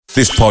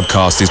This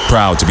podcast is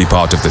proud to be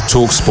part of the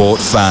TalkSport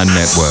Fan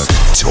Network.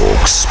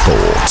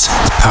 TalkSport.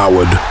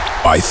 Powered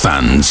by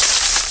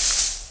fans.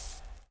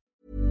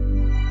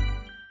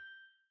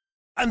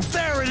 And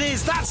there it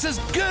is, that's as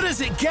good as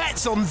it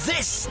gets on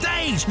this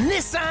stage.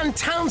 Nissan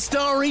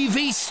Townstar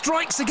EV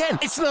strikes again.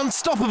 It's an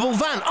unstoppable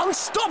van,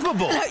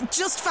 unstoppable.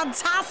 Just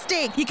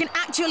fantastic. You can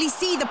actually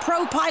see the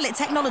Pro Pilot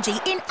technology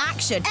in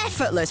action.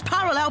 Effortless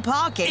parallel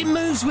parking. It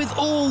moves with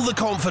all the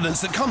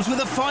confidence that comes with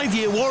a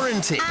 5-year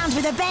warranty. And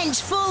with a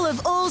bench full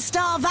of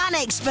all-star van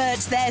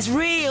experts, there's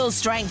real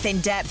strength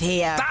in depth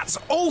here. That's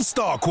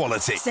all-star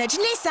quality. Search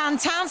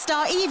Nissan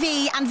Townstar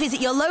EV and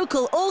visit your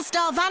local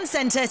all-star van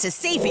centre to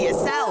see for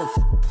yourself.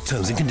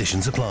 Terms and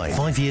conditions apply.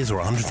 5 years or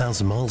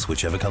 100,000 miles,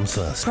 whichever comes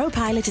first. Pro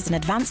Pilot is an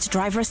advanced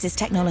driver assist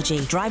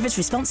technology. Driver's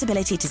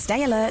responsibility to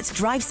stay alert,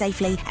 drive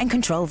safely, and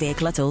control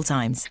vehicle at all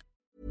times.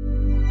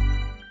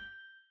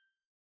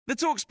 The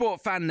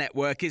TalkSport Fan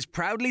Network is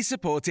proudly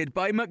supported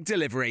by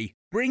McDelivery,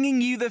 bringing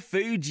you the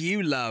food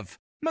you love.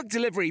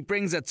 McDelivery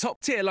brings a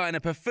top-tier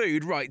lineup of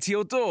food right to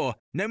your door.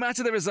 No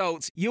matter the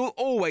result, you'll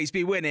always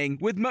be winning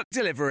with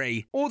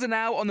McDelivery. Order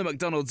now on the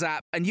McDonald's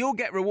app and you'll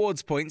get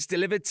rewards points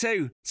delivered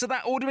too. So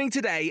that ordering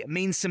today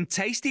means some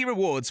tasty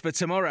rewards for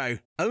tomorrow.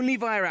 Only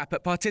via app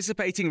at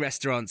participating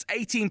restaurants.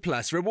 18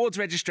 plus. Rewards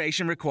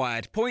registration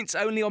required. Points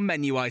only on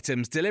menu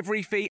items.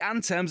 Delivery fee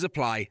and terms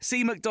apply.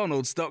 See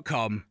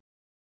mcdonalds.com.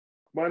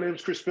 My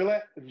name's Chris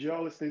Billett and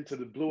you're listening to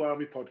the Blue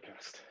Army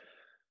podcast.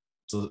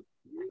 So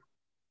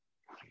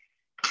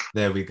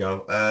there we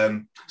go.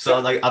 I've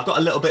got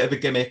a little bit of a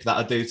gimmick that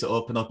I do to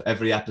open up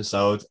every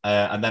episode,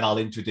 and then I'll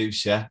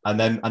introduce you, and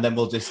then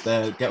we'll just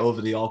get over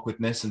the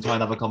awkwardness and try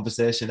and have a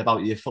conversation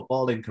about your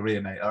footballing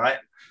career, mate. All right?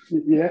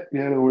 Yeah,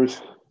 no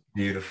worries.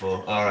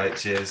 Beautiful. All right,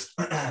 cheers.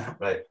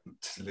 Right,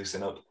 just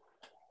loosen up.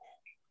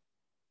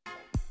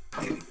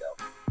 Here we go.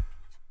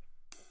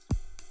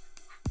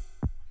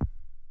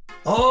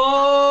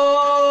 Oh,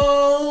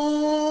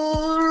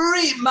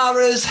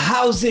 Reapmarers,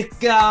 how's it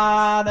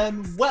going?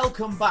 And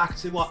welcome back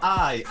to what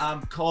I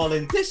am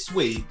calling this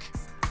week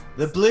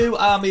the Blue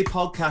Army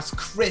Podcast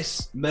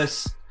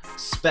Christmas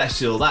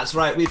Special. That's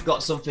right, we've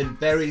got something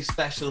very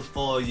special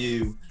for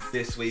you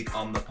this week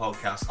on the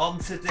podcast. On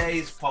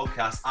today's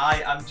podcast,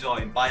 I am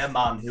joined by a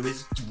man who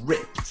is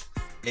dripped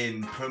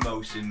in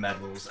promotion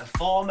medals, a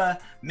former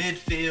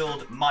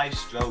midfield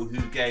maestro who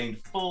gained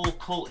full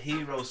cult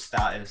hero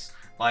status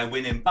by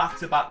winning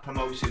back-to-back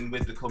promotion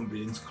with the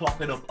Cumbrians,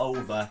 clocking up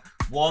over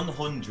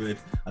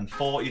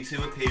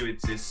 142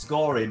 appearances,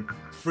 scoring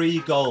 3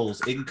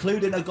 goals,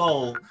 including a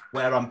goal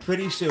where I'm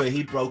pretty sure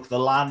he broke the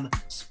land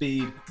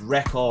speed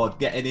record,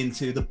 getting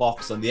into the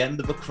box on the end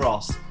of a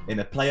cross in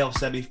a playoff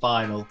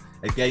semi-final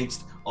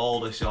against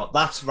Aldershot.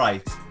 That's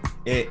right.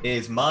 It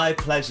is my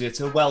pleasure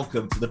to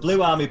welcome to the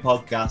Blue Army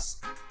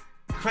podcast,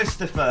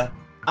 Christopher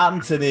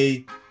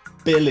Anthony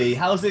Billy.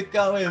 How's it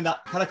going?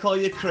 Can I call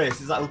you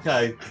Chris? Is that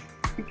okay?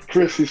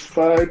 Chris is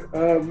fine.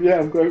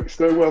 I'm going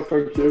well,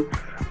 thank you.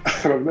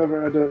 And I've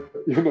never had an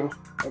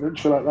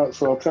intro like that,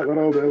 so I'll take that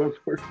all day long.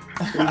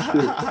 Thank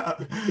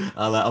you.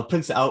 I'll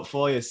print it out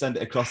for you, send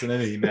it across in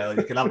an email.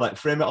 You can have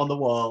frame it on the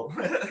wall.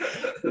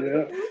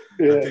 Yeah.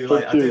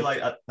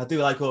 I do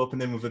like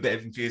opening with a bit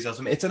of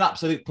enthusiasm. It's an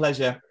absolute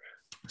pleasure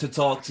to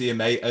talk to you,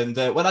 mate. And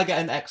when I get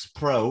an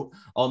ex-pro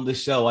on the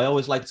show, I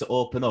always like to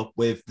open up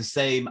with the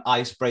same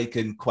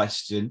icebreaking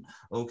question,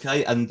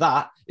 okay? And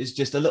that is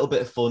just a little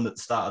bit of fun at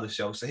the start of the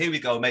show. So here we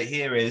go, mate.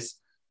 Here is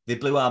the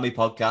Blue Army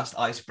Podcast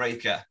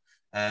Icebreaker.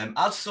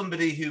 As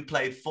somebody who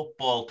played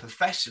football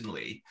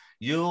professionally,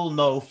 you'll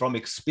know from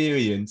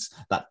experience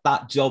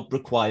that job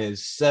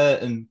requires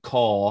certain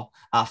core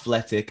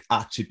athletic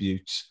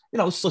attributes,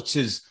 such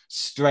as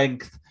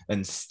strength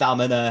and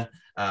stamina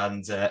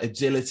and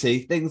agility,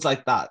 things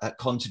like that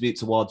contribute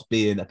towards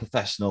being a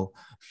professional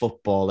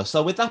footballer.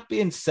 So with that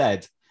being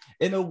said,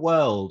 in a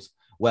world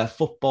where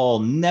football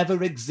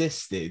never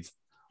existed,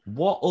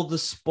 what other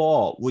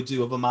sport would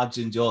you have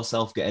imagined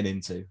yourself getting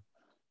into?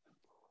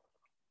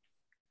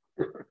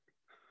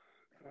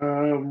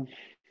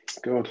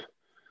 God,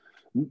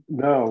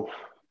 no.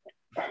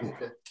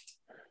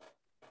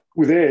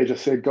 With age, I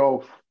say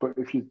golf, but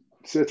if you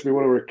say to me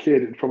when I were a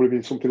kid, it'd probably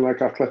been something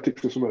like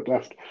athletics or something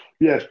daft.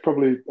 Yes,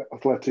 probably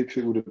athletics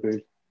it would have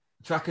been.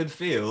 Track and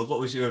field, what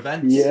was your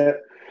event? Yeah,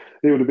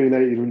 it would have been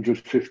 1800,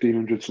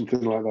 1500,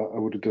 something like that I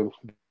would have done.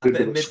 A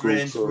bit of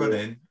mid-range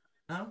running.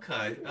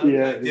 Okay.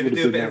 Yeah. Did you ever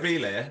do a bit of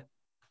relay?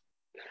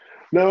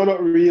 No,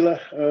 not relay.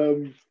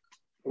 I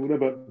was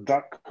never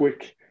that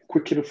quick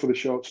enough for the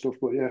short stuff,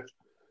 but yeah,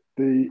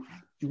 the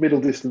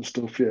middle distance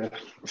stuff, yeah.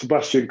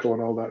 Sebastian Coe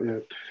and all that, yeah.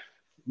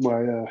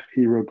 My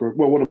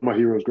one of my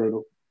heroes growing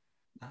up.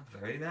 Oh,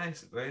 very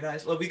nice, very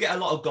nice. Well, we get a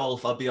lot of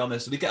golf, I'll be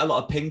honest. We get a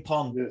lot of ping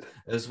pong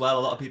as well.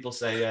 A lot of people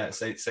say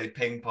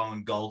ping pong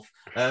and golf.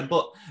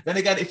 But then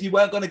again, if you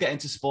weren't going to get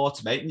into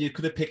sports, mate, and you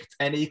could have picked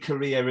any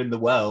career in the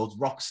world,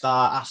 rock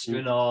star,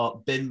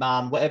 astronaut, bin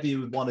man, whatever you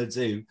would want to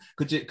do,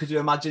 could you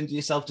imagine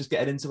yourself just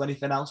getting into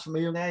anything else from a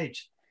young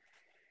age?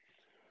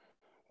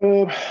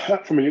 For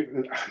me,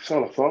 it's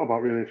all I thought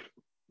about really.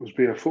 was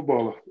being a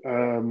footballer.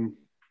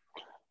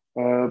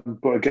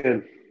 But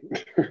again,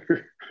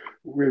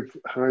 with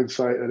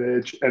hindsight and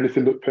age,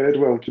 anything that paid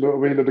well, do you know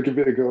what I mean? I'd give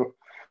it a go.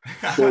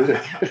 So,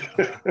 yeah.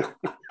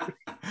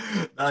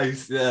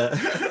 Nice, yeah.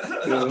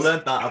 I've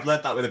learned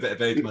that with a bit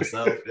of age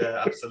myself.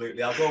 Yeah,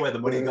 absolutely. I'll go where the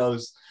money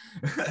goes.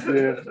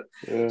 Yeah.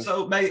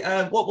 So, mate,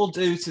 what we'll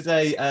do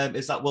today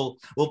is that we'll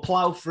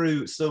plough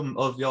through some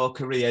of your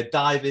career,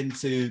 dive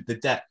into the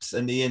depths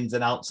and the ins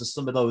and outs of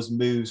some of those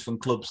moves from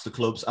clubs to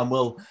clubs, and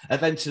we'll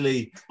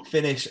eventually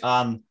finish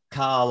on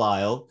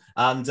Carlisle.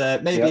 And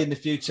maybe in the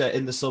future,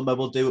 in the summer,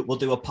 we'll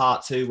do a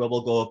part 2 where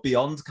we'll go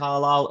beyond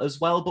Carlisle as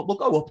well. But we'll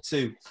go up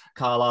to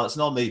Carlisle. It's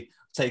normally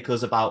take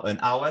us about an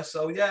hour.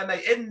 So yeah,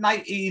 mate, in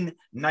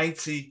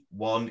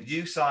 1991,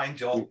 you signed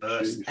your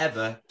first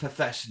ever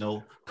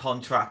professional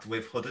contract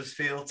with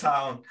Huddersfield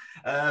Town.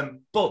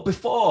 But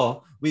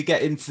before we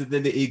get into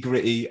the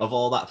nitty-gritty of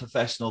all that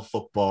professional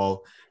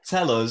football,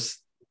 tell us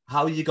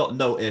how you got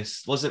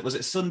noticed. Was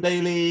it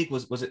Sunday League?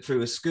 Was it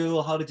through a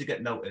school? How did you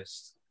get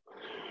noticed?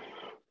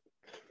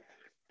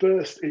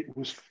 It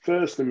was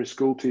firstly my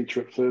school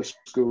teacher at first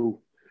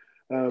school.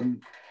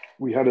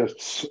 We had a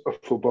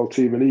football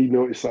team, and he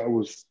noticed that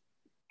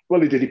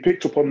he did. He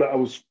picked up on that I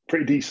was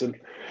pretty decent.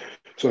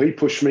 So he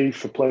pushed me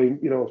for playing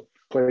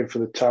for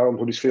the town,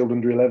 Huddersfield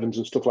under 11s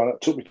and stuff like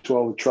that. Took me to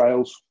all the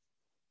trials,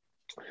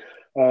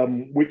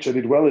 which I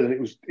did well in.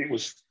 It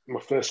was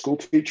my first school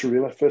teacher,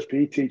 really, first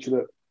PE teacher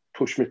that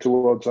pushed me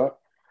towards that.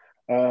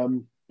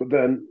 But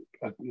then,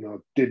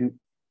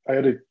 I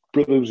had a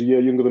brother who was a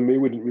year younger than me.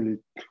 We didn't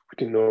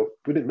know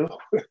we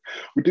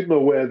didn't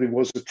know where there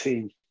was a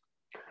team.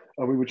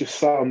 And we were just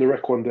sat on the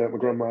rec one day at my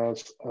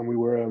grandma's, and we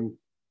were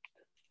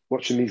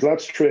watching these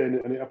lads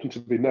train, and it happened to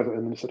be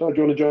Netherton. And he said, "Oh, do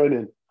you want to join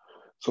in?"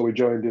 So we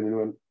joined in, and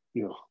went,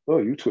 "Oh,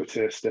 you two are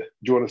tasty. Do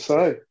you want to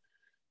sign?"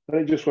 And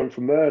it just went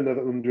from there.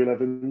 Netherton under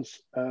 11s,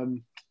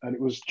 and it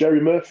was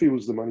Jerry Murphy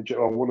was the manager,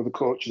 or one of the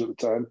coaches at the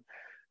time,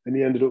 and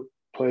he ended up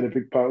playing a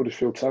big part of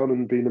Huddersfield Town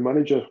and being the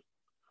manager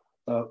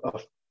a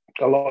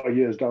lot of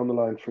years down the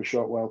line for a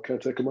short while,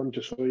 caretaker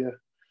manager. So yeah,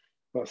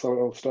 that's how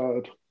it all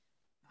started.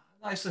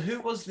 Nice. So who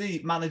was the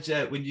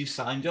manager when you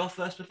signed your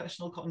first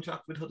professional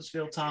contract with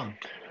Huddersfield Town?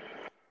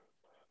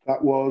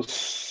 That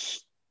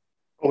was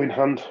Owen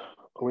Hand.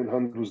 Owen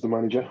Hand was the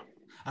manager.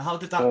 And how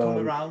did that come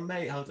around,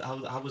 mate?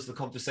 How was the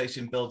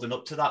conversation building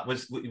up to that? Were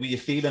you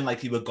feeling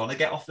like you were going to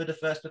get offered a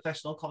first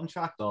professional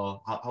contract,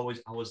 or how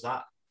was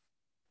that?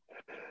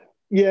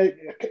 Yeah,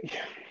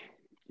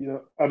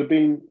 I'd have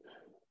been,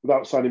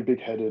 without sounding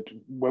big-headed,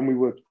 when we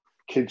were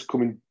kids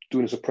doing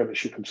his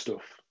apprenticeship and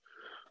stuff,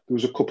 there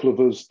was a couple of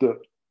us that,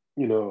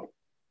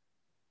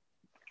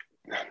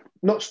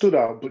 not stood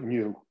out, but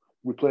knew.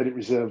 We played at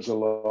reserves a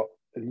lot.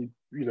 And,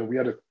 we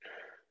had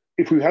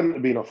if we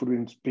hadn't been offered,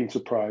 we'd been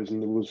surprised.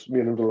 And there was me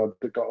and another lad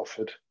that got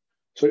offered.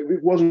 So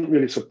it wasn't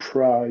really a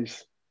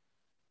surprise.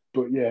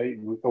 But yeah,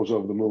 I was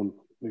over the moon.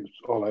 It was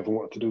all I ever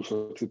wanted to do.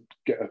 So to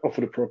get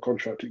offered a pro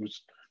contract, it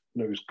was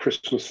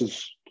Christmas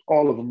as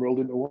all of them rolled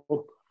into one.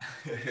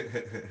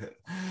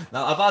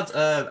 Now, I've had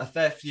a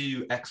fair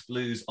few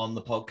ex-Blues on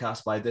the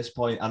podcast by this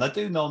point, and I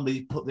do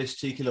normally put this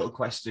cheeky little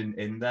question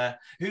in there.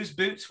 Whose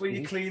boots were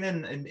you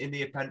cleaning in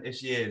the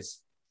apprentice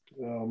years?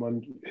 Oh,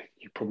 man,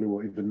 you probably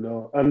won't even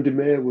know. Andy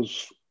May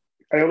was...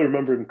 I only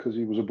remember him because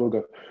he was a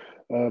bugger.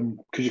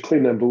 Because you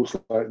clean them boots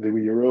like they were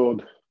your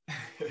own.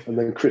 And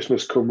then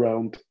Christmas come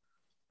round,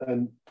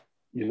 and,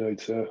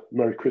 it's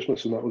Merry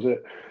Christmas, and that was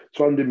it.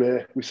 So Andy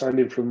May, we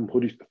signed him from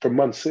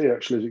Man City,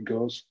 actually, as it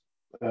goes.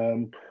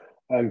 And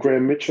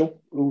Graham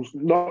Mitchell, who's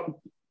not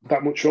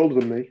that much older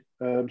than me.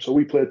 So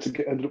we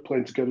ended up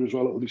playing together as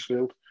well at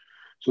Huddersfield.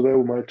 So they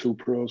were my two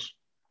pros.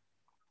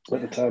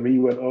 At the time, he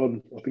went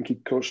on. I think he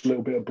coached a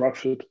little bit at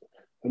Bradford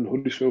and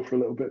Huddersfield for a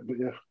little bit. But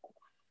yeah,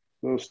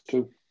 those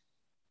two.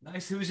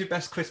 Nice. Who was your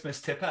best Christmas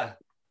tipper?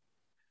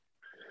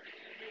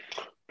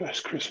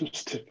 Best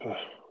Christmas tipper?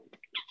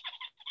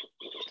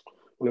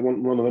 Well, I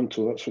want one of them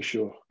two, that's for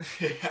sure.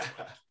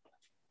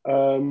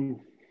 I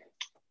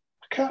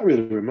can't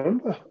really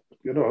remember.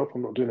 I hope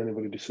I'm not doing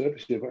anybody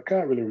disservice here, but I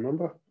can't really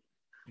remember.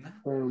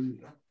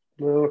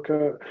 No, I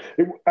can't.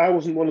 I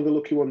wasn't one of the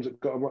lucky ones that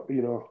got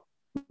a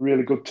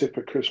really good tip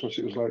at Christmas.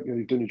 It was like,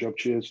 you've done your job,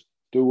 cheers,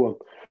 do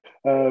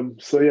one.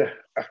 So yeah,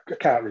 I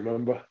can't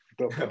remember.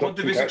 I don't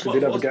think I actually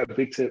did ever get a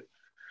big tip.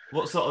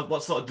 What sort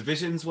of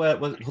divisions were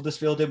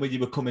Huddersfield in when you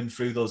were coming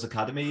through those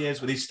academy years?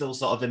 Were they still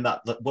sort of in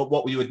that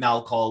what we would now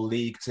call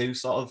League Two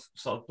sort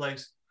of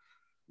place?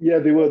 Yeah,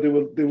 they were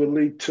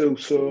League Two.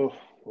 So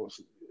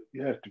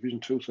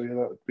Division Two. So yeah,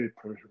 that would be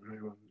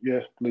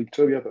League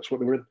Two. Yeah, that's what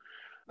they were in.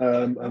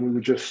 And we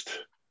were just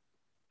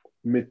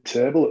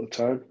mid-table at the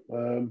time.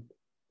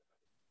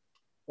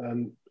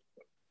 And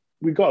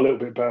we got a little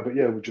bit better, but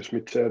yeah, we're just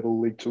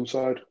mid-table League Two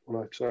side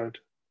when I signed.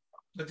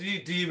 So do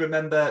you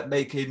remember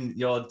making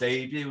your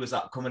debut? Was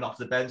that coming off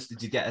the bench?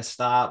 Did you get a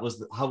start?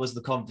 How was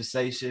the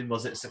conversation?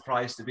 Was it a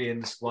surprise to be in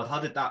the squad?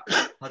 How did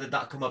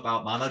that come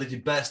about, man? How did you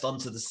burst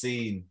onto the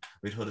scene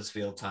with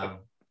Huddersfield Town?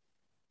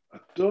 I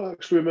don't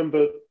actually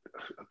remember.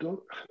 I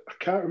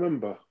can't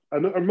remember. I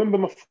remember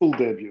my full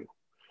debut,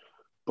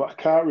 but I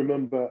can't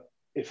remember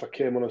if I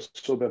came on a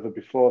sub ever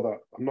before that.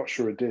 I'm not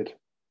sure I did.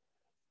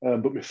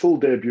 But my full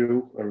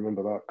debut, I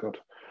remember that, God.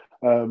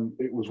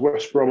 It was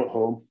West Brom at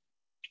home,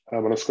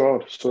 and I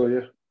scored. So,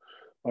 yeah,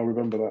 I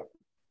remember that.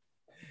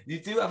 You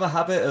do have a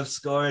habit of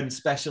scoring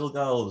special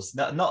goals,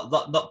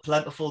 not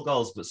plentiful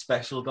goals, but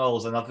special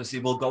goals. And obviously,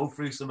 we'll go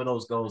through some of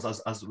those goals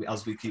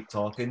as we keep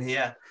talking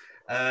here.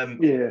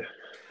 Yeah.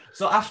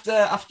 So after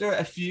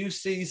a few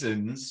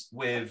seasons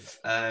with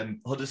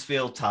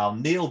Huddersfield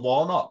Town, Neil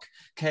Warnock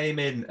came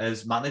in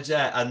as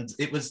manager, and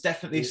it was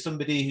definitely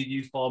somebody who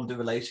you formed a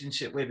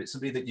relationship with. It's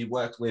somebody that you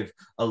worked with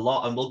a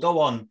lot, and we'll go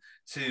on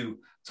to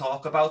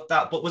talk about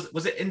that. But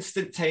was it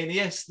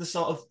instantaneous, the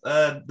sort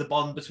of the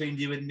bond between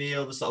you and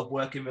Neil, the sort of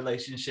working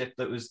relationship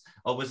that was,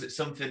 or was it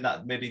something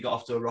that maybe got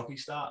off to a rocky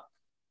start?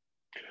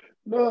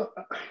 No,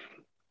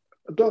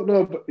 I don't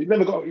know, but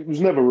it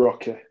was never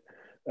rocky.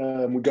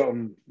 We got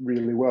on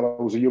really well.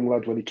 I was a young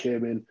lad when he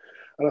came in.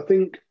 And I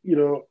think,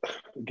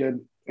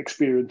 again,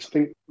 experience. I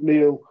think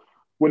Neil,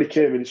 when he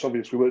came in, it's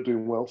obvious we weren't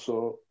doing well.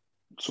 So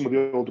some of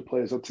the older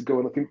players had to go.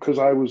 And I think because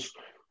I was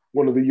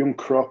one of the young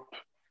crop,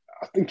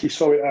 I think he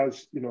saw it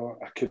as,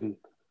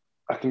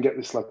 I can get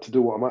this lad to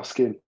do what I'm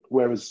asking.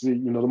 Whereas the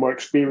more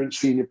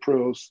experienced senior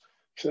pros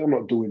say, I'm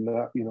not doing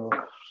that.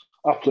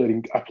 I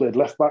played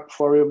left back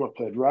for him. I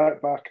played right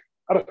back.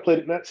 I'd have played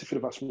it next if he'd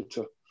have asked me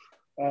to.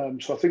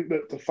 So I think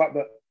that the fact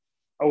that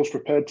I was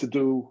prepared to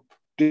do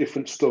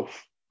different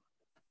stuff,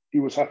 he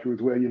was happy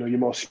with where, your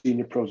more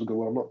senior pros will go,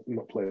 well, I'm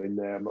not playing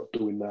there, I'm not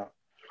doing that.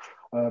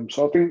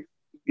 So I think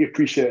he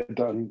appreciated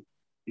that, and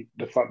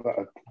the fact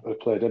that I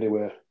played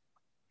anywhere,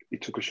 he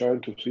took a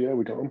shine to. So yeah,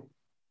 we got him.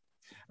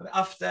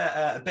 After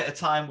a bit of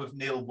time with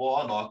Neil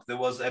Warnock, there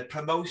was a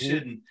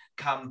promotion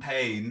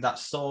campaign that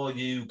saw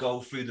you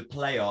go through the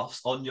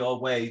playoffs on your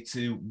way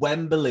to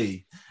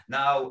Wembley.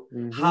 Now,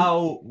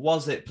 how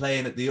was it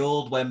playing at the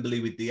old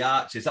Wembley with the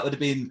Archers? That would have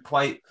been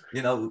quite,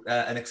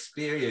 an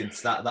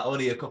experience that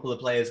only a couple of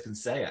players can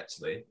say,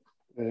 actually.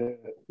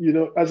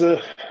 As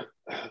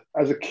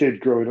a kid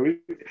growing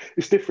up,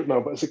 it's different now,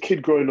 but as a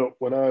kid growing up,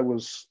 when I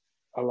was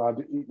a lad,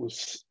 it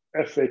was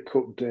FA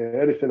Cup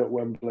day, anything at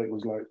Wembley, it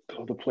was like,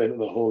 they're playing at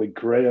the Holy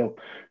Grail.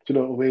 Do you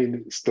know what I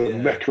mean? It's the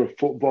mecca of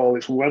football,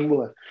 it's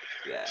Wembley.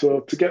 Yeah. So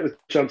to get the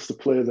chance to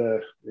play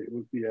there, it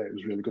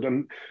was really good.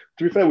 And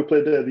to be fair, we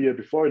played there the year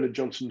before in the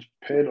Johnson's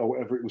Paint or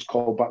whatever it was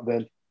called back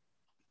then.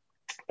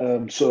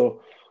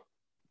 So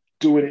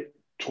doing it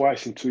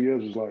twice in 2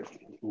 years was like,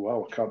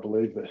 wow, I can't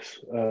believe this.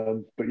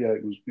 But yeah,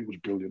 it was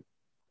brilliant.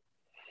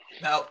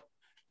 Now,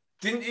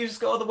 didn't you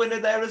score the winner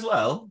there as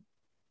well?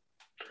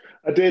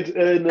 I did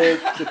in the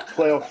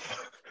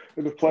playoff.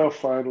 In the playoff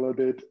final, I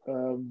did.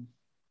 What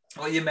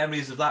are your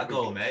memories of that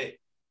goal, mate?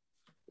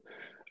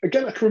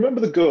 Again, I can remember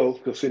the goal.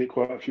 I've seen it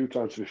quite a few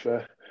times, to be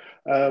fair.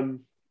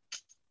 Ian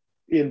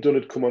Dunn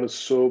had come on as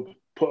sub,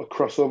 put a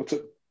crossover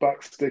to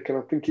back stick, and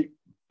I think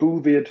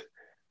Boothby had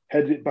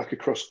headed it back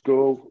across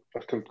goal.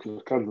 I can't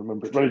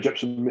remember it. Ronnie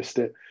Jepson missed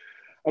it.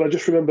 And I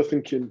just remember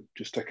thinking,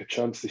 just take a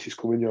chance. This is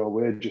coming your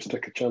way. Just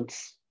take a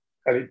chance.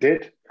 And it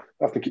did.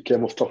 I think it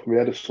came off the top of my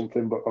head or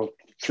something, but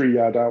 3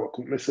 yard out, I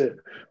couldn't miss it.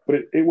 But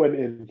it went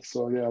in,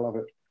 so yeah, I love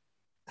it.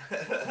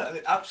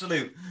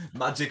 Absolute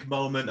magic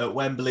moment at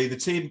Wembley. The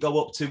team go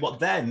up to what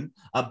then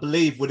I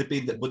believe would have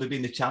been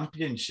the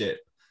championship.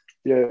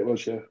 Yeah, it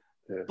was. Yeah.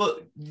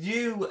 But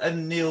you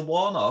and Neil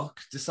Warnock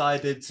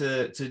decided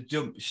to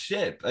jump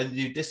ship, and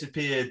you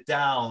disappeared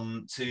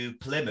down to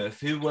Plymouth,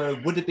 who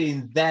would have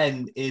been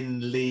then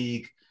in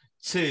League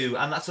Two,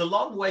 and that's a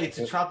long way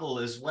to travel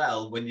as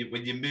well when you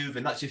move,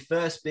 and that's your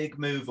first big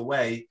move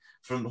away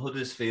from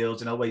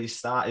Huddersfield, where you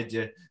started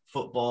your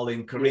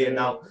footballing career. Yeah.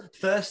 Now,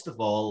 first of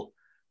all,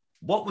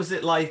 what was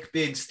it like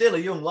being still a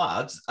young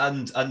lad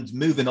and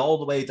moving all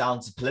the way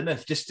down to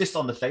Plymouth? Just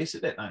on the face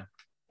of it now.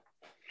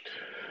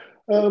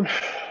 I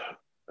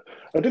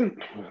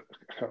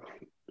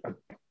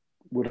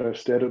would have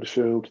stayed at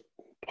Huddersfield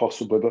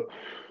possibly, but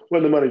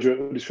when the manager at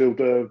Huddersfield,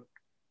 God,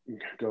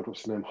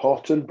 what's his name?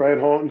 Brian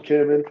Horton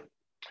came in,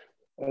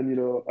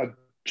 and I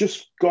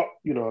just got,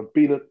 I'd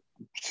been a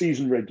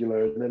season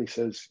regular, and then he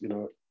says,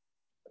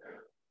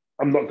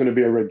 I'm not going to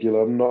be a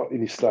regular. I'm not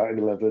in his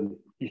starting 11.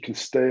 You can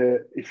stay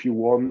if you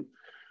want.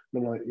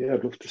 And I'm like, yeah,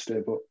 I'd love to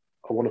stay, but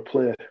I want to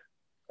play.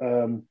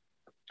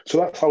 So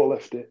that's how I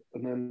left it.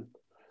 And then,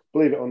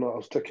 believe it or not, I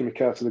was taking my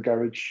car to the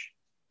garage,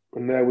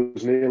 and there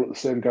was Neil at the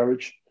same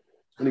garage.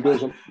 And he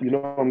goes, I'm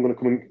going to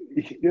come and...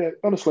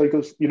 honestly, he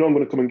goes, I'm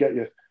going to come and get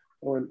you. I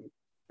went,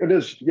 it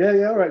is.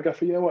 Yeah, all right,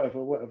 Gaffer, yeah, whatever.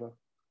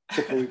 A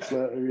couple of weeks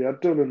later, he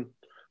had done and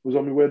was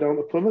on my way down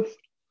to Plymouth.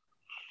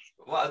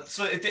 Well,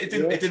 so it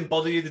didn't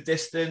bother you, the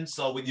distance,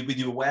 or were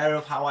you aware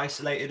of how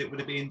isolated it would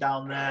have been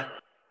down there?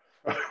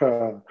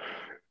 I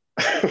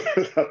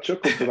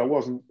chuckled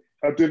because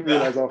I didn't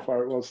realise how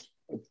far it was.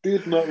 I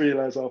did not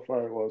realise how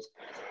far it was.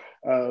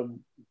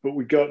 But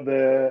we got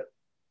there.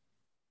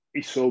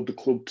 He sold the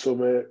club to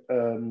me.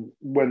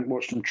 Went and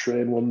watched him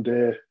train one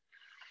day.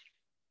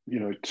 He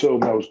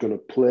told me I was going to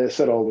play,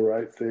 said all the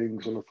right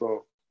things, and I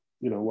thought,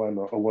 why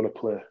not? I want to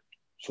play,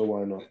 so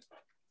why not?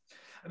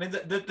 I mean,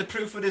 the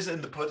proof of it is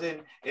in the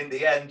pudding. In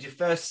the end, your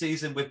first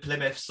season with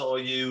Plymouth saw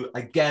you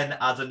again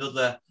add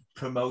another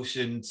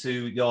promotion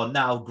to your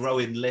now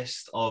growing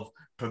list of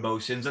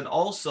promotions, and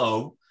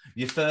also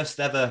your first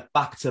ever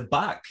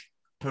back-to-back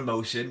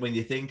promotion when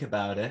you think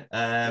about it.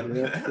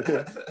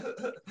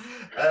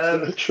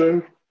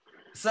 True.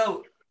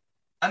 So,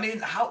 I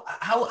mean, how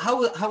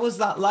was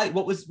that like?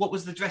 What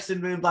was the dressing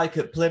room like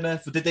at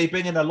Plymouth? Did they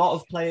bring in a lot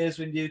of players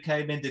when you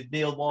came in? Did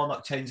Neil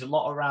Warnock change a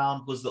lot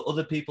around? Was there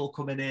other people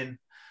coming in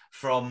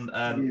from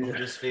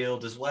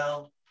Huddersfield as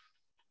well?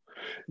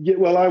 Yeah,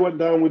 well, I went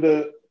down with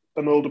an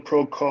older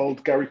pro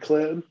called Gary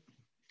Clayton.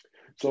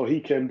 So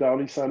he came down,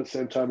 he signed at the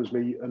same time as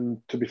me.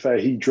 And to be fair,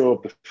 he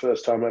drove the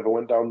first time I ever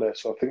went down there.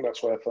 So I think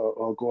that's why I thought,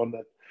 oh, go on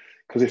then.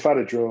 Because if I'd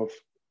have drove,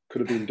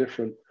 could have been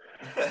different.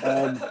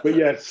 But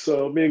yeah,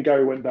 so me and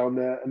Gary went down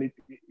there, and it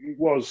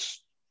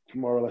was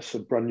more or less a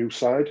brand new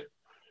side.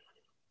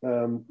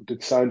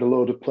 They'd signed a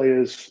load of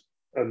players,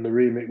 and the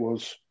remit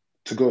was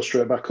to go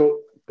straight back up.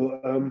 But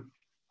I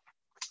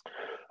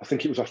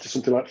think it was after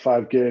something like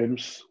 5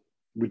 games,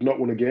 we'd not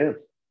won a game.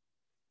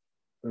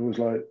 And it was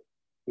like,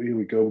 here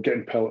we go, we're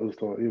getting pelted. I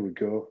thought, here we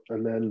go.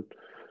 And then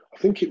I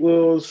think it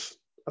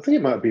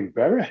might have been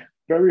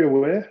Bury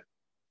away.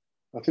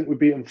 I think we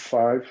beat them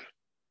 5,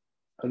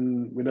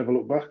 and we never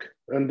looked back.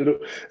 Ended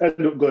up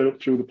going up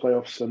through the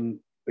playoffs, and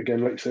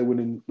again, like you say,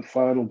 winning the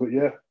final. But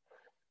yeah,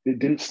 it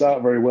didn't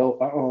start very well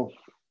at all.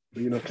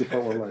 To the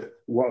point where like,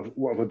 what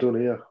have I done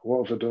here?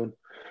 What have I done?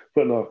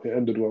 But no, it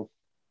ended well.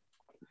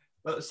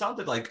 Well, it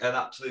sounded like an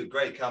absolute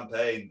great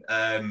campaign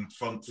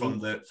from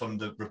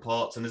the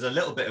reports, and there's a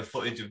little bit of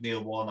footage of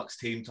Neil Warnock's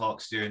team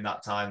talks during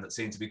that time that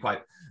seemed to be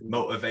quite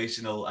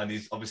motivational, and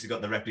he's obviously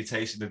got the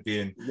reputation of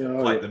being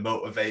quite the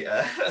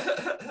motivator.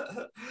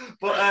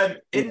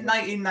 But in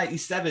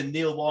 1997,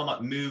 Neil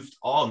Warnock moved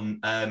on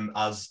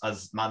as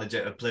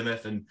manager of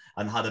Plymouth and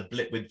had a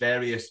blip with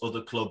various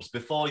other clubs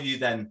before you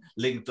then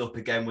linked up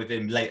again with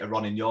him later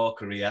on in your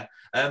career.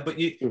 But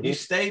you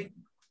stayed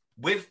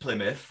with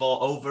Plymouth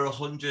for over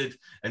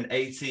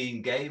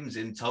 118 games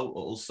in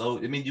total. So,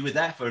 I mean, you were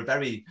there for a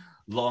very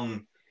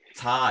long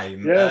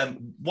time. Yeah.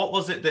 What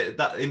was it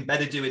that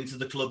embedded you into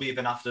the club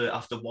even after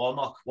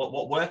Warnock?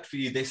 What worked for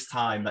you this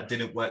time that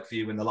didn't work for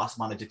you when the last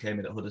manager came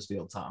in at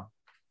Huddersfield Town?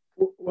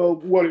 Well,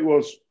 what it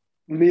was,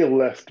 Neil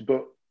left,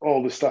 but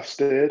all the staff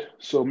stayed.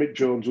 So Mick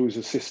Jones, who was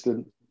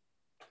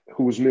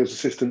Neil's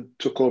assistant,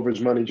 took over as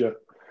manager.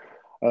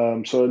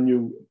 So I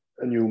knew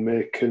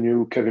Mick, I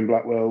knew Kevin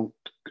Blackwell,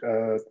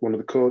 one of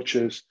the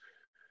coaches,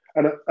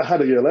 and I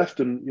had a year left.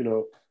 And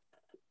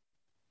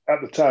at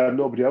the time,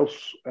 nobody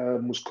else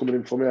was coming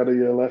in for me. I had a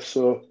year left,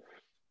 so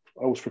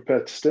I was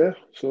prepared to stay.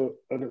 So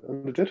and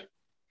I did.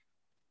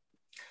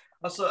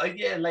 So a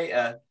year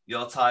later,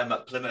 your time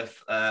at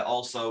Plymouth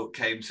also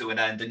came to an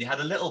end, and you had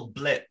a little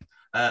blip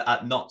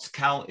at Notts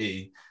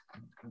County.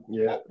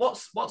 Yeah. What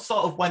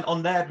sort of went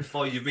on there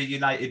before you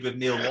reunited with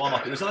Neil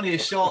Warnock? It was only a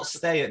short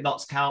stay at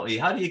Notts County.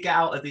 How do you get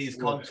out of these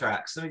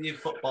contracts? Some of you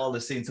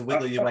footballers seem to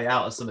wiggle your way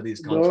out of some of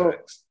these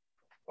contracts.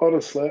 No,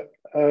 honestly.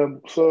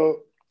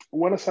 So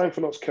when I signed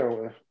for Notts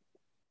County,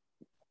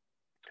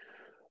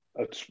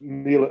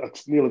 Neil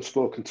had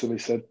spoken to me,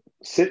 said,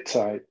 sit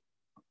tight,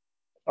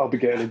 I'll be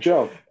getting a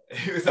job.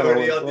 He was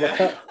already on,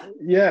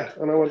 yeah.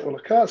 And I went, well,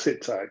 I can't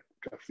sit tight,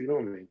 you know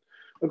what I mean?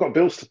 I've got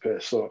bills to pay,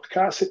 so I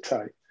can't sit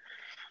tight.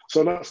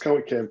 So Notts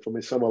County came for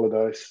me, Sam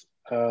Allardyce,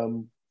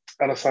 and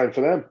I signed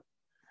for them.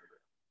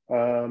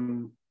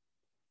 And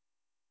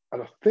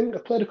I think I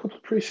played a couple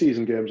of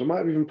pre-season games. I might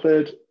have even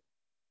played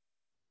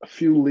a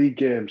few league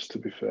games, to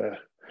be fair.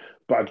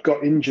 But I'd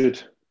got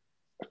injured.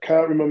 I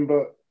can't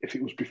remember if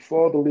it was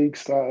before the league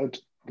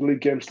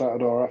game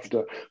started or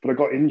after, but I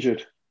got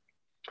injured.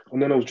 And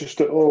then I was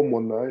just at home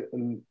one night,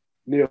 and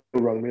Neil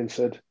rang me and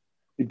said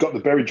he'd got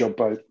the Bury job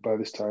by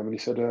this time, and he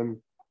said,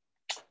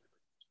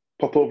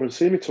 pop over and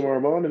see me tomorrow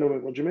morning. I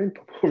went, what do you mean,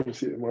 pop over and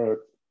see you tomorrow?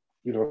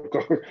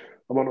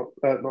 I'm on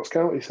Notts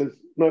County. He says,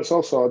 no, it's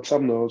all sorted.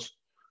 Sam knows.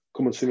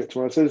 Come and see me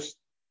tomorrow. I says,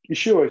 you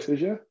sure? He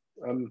says, yeah.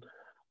 And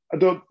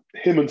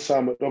him and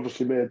Sam had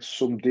obviously made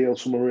some deal,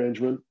 some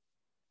arrangement,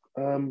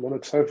 and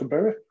it's time for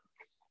Bury.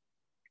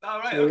 All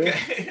right,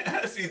 okay.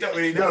 Yeah. So you don't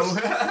really know.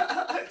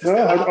 No,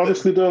 I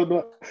honestly don't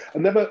know. I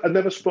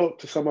never spoke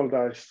to Sam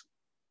Allardyce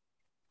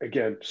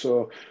again.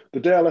 So the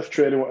day I left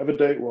training, whatever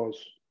day it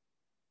was,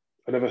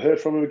 I never heard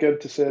from him again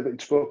to say that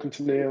he'd spoken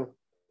to Neil.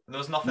 And there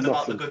was nothing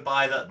about the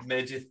goodbye that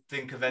made you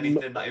think of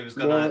anything that he was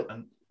going to...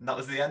 And that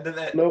was the end of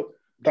it? No,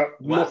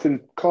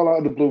 nothing. Call out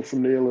of the blue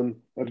from Neil and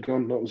I'd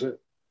gone. That was it.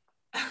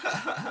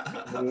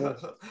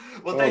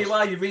 Well, there you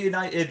are. You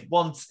reunited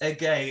once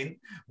again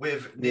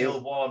with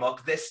Neil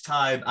Warnock, this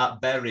time at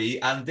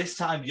Bury, and this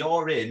time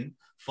you're in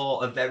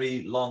for a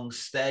very long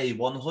stay.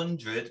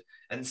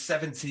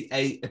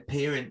 178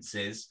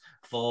 appearances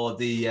for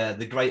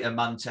the Greater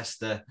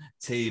Manchester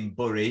team,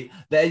 Bury.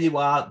 There you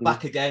are,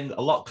 back again,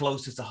 a lot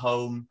closer to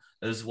home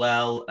as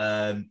well.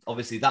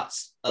 Obviously,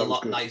 that's a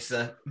lot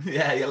nicer.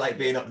 Yeah, you like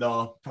being up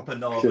north, proper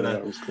northerner. Yeah,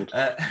 that was good.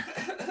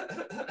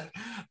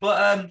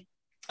 But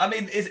I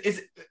mean,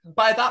 is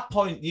by that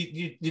point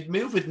you'd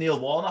moved with Neil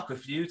Warnock a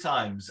few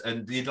times,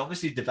 and you'd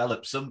obviously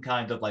developed some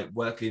kind of like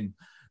working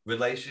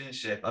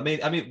relationship. I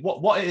mean,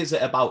 what is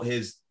it about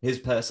his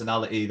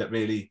personality that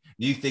really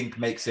you think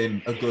makes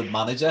him a good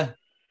manager?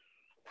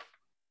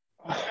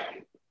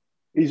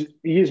 He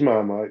is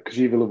Marmite, because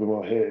you either love him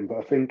or hate him, but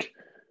I think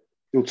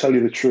he'll tell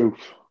you the truth.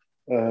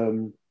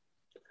 Never,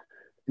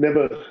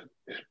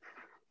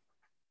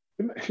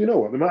 you know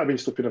what, there might have been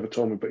stuff he never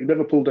told me, but he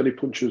never pulled any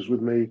punches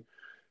with me,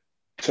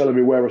 telling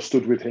me where I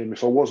stood with him.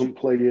 If I wasn't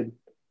playing,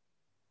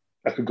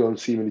 I could go and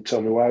see him and he'd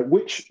tell me why,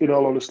 which in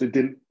all honesty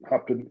didn't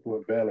happen,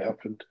 well, it barely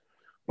happened,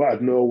 but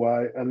I'd know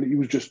why. And he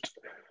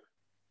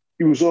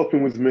was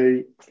open with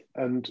me,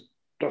 and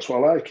that's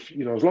what I like.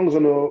 You know, as long as I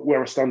know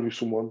where I stand with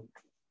someone,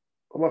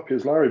 I'm happy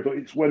as Larry. But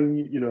it's when,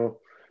 you know,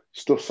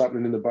 stuff's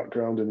happening in the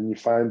background and then you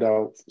find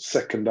out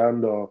second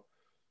hand, or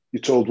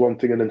you're told one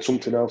thing and then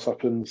something else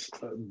happens,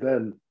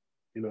 then,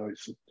 you know,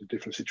 it's a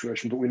different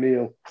situation. But with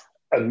Neil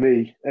and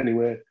me,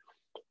 anyway,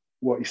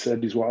 what he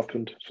said is what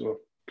happened. So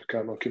I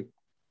can't knock him.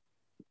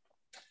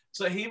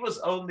 So he was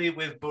only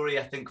with Bury,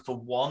 I think, for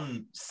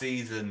one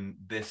season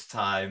this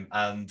time,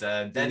 and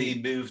then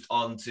he moved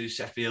on to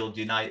Sheffield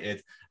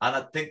United. And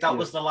I think that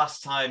was the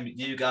last time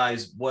you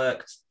guys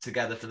worked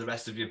together for the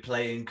rest of your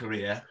playing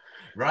career,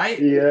 right?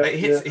 Yeah. Like,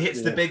 he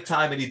hits the big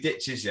time and he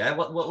ditches you.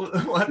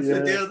 What's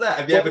the deal there?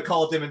 Have you ever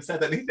called him and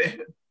said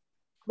anything?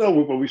 No,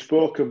 we've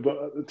spoken,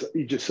 but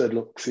he just said,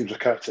 look, seems I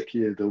can't take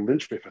you here. They'll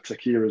lynch me if I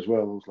take you here as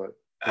well. I was like,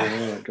 oh, all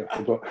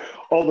right, but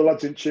all the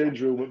lads in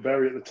change room at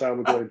Bury at the time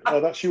were going, oh,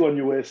 that's you on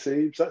your way,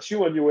 Siebes. That's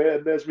you on your way.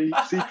 And there's me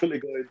secretly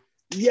going,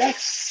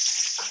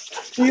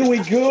 yes, here we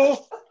go.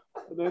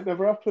 And it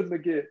never happened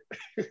again.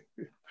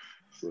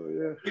 So,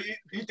 yeah.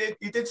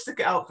 You did stick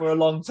it out for a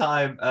long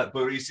time at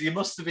Bury, so you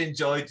must have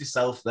enjoyed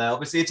yourself there.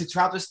 Obviously, it's a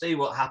travesty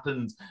what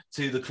happened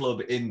to the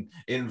club in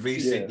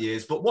recent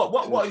years. But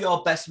what are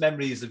your best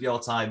memories of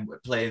your time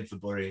playing for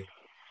Bury?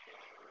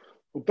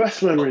 Well,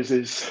 best memories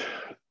is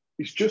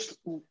just...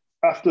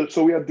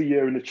 so we had the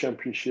year in the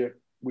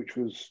Championship, which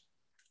was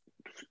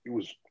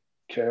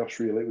chaos,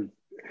 really. It was,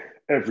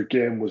 every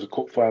game was a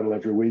cup final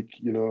every week,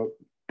 you know.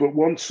 But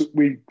once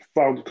we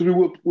found, because we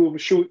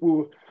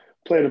were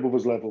playing above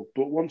us level,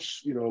 but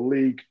once, you know,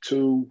 League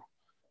Two,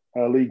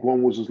 League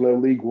One was as low,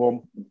 League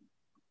One,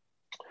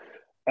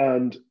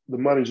 and the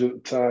manager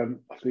at the time,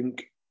 I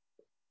think,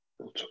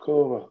 took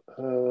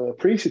over.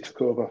 Preece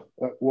took over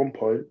at one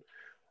point,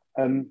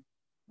 and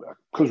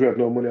because we had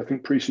no money, I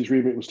think Preece's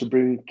remit was to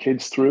bring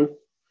kids through.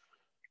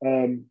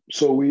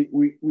 So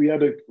we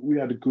had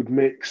a good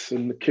mix,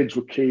 and the kids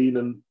were keen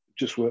and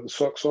just worked the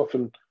socks off,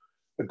 and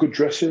a good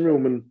dressing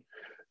room. And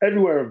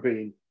everywhere I've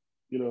been,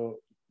 you know,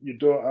 you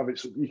don't have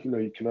it. You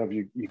can have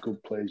your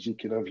good players, you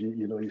can have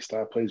your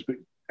star players, but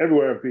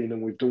everywhere I've been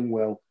and we've done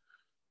well,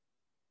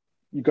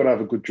 you've got to have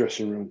a good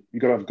dressing room.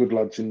 You've got to have good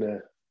lads in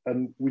there,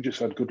 and we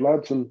just had good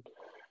lads, and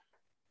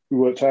we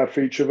worked hard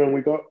for each other, and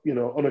we got, you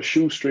know, on a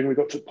shoestring, we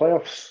got to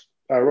playoffs,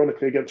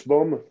 ironically, against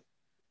Bournemouth.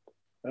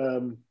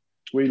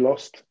 We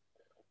lost.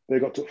 They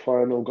got to the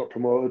final, got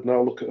promoted.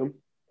 Now look at them.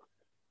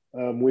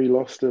 We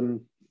lost,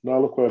 and now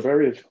look where we're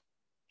buried.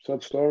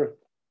 Sad story.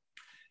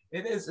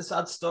 It is a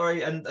sad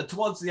story. And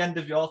towards the end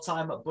of your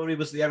time at Bury,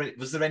 was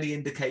there any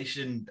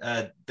indication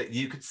that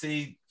you could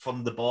see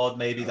from the board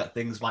maybe that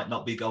things might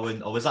not be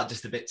going, or was that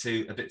just a bit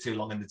too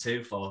long in the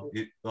tooth for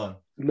you? Go on.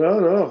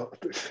 No.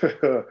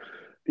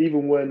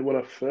 Even when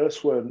I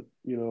first went,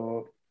 you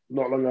know,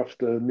 not long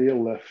after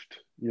Neil left,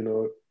 you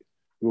know,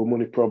 there were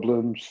money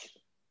problems.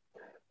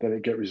 Then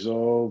it get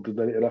resolved, and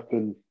then it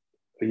happened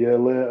a year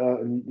later,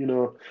 and you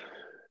know,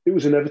 it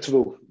was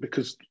inevitable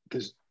because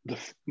there's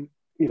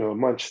you know,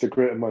 Manchester,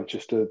 Greater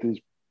Manchester, there's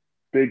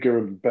bigger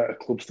and better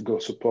clubs to go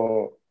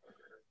support.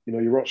 You know,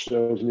 your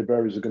Rochdales and your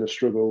Burys are going to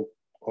struggle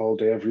all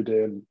day, every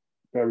day, and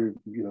Bury,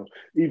 you know,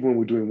 even when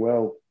we're doing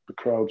well, the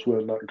crowds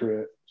weren't that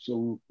great,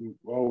 so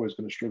we're always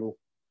going to struggle.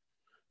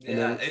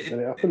 Yeah,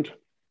 and it happened.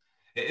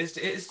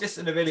 It's just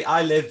in a really.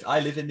 I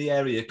live in the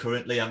area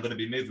currently. I'm going to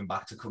be moving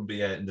back to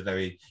Cumbria in the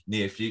very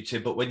near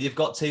future. But when you've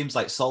got teams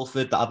like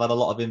Salford that have had a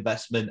lot of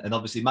investment, and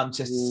obviously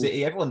Manchester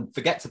City, everyone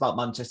forgets about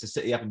Manchester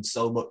City having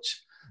so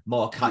much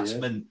more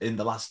catchment in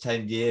the last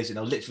 10 years. You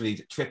know, literally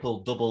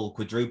triple, double,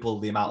 quadruple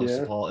the amount of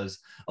supporters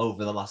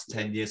over the last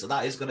 10 years. So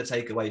that is going to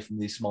take away from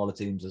these smaller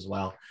teams as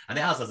well, and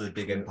it has a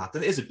big impact.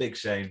 And it is a big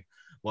shame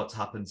what's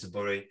happened to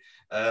Bury.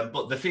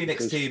 But the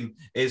Phoenix team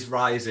is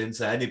rising.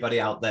 So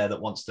anybody out there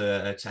that wants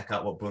to check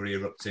out what Bury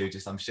are up to,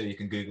 just I'm sure you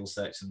can Google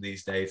search them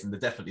these days, and they're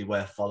definitely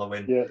worth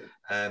following. Yeah.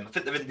 I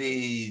think they're in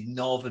the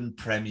Northern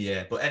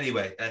Premier. But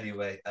anyway,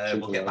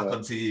 we'll get back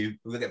onto you.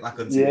 We'll get back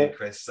onto you,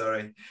 Chris.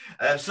 Sorry.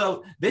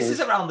 So this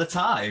is around the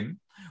time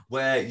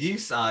where you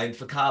signed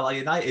for Carlisle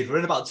United. We're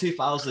in about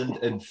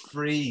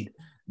 2003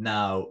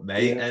 now,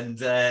 mate.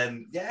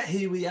 And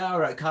here we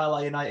are at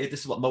Carlisle United.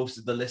 This is what most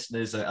of the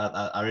listeners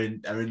are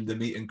in the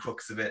meat and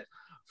crux of it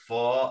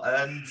for.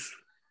 And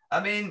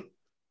I mean,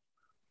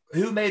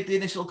 Who made the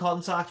initial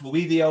contact? Were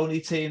we the only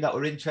team that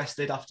were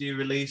interested after you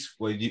released?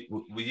 Were you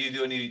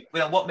the only?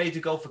 Well, what made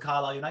you go for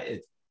Carlisle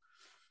United?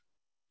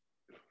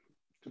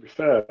 To be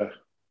fair,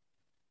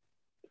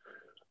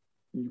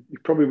 you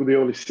probably were the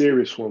only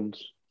serious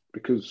ones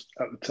because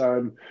at the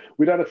time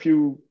we'd had a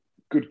few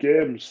good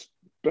games.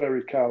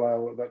 Bury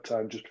Carlisle at that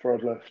time, just before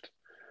I'd left.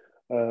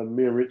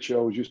 Me and Richie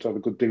always used to have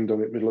a good ding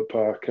dong at Middle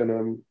Park,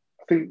 and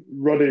I think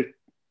Roddy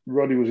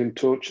was in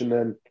touch, and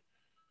then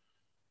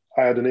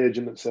I had an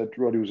agent that said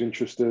Roddy was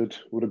interested.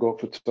 Would I go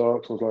up for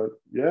talks? I was like,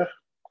 yeah,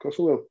 of course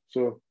I will.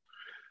 So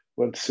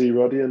went to see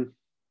Roddy and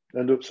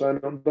ended up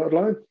signing on the dotted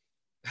line.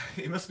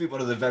 He must be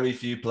one of the very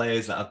few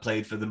players that have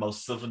played for the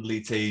most southerly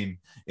team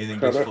in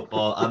English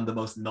football and the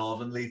most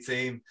northernly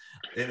team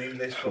in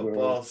English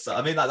football. So,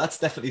 I mean, that's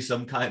definitely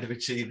some kind of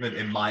achievement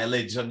in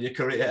mileage on your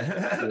career.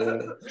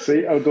 Yeah.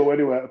 See, I'll go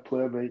anywhere to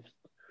play, mate.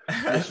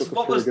 Just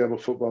look for a game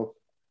of football.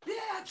 Yeah,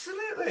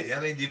 absolutely. I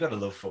mean, you've got to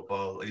love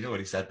football. You've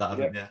already said that,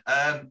 haven't you?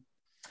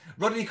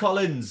 Rodney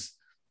Collins,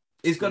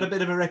 he's got a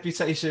bit of a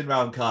reputation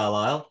around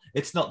Carlisle.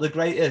 It's not the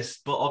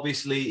greatest, but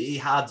obviously he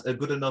had a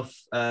good enough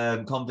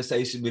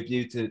conversation with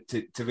you to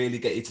really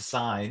get you to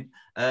sign.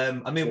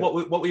 I mean,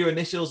 what were your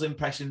initial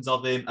impressions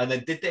of him? And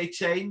then did they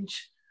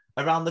change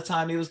around the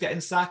time he was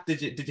getting sacked?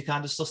 Did you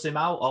kind of suss him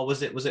out, or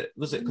was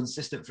it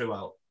consistent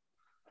throughout?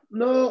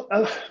 No,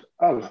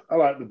 I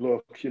like the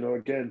bloke. You know,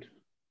 again,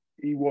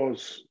 he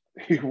was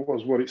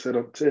what it said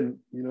on tin.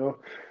 You know,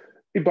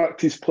 he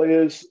backed his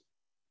players.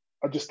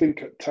 I just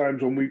think at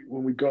times when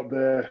we got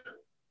there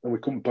and we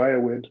couldn't buy a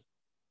win,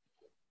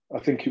 I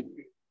think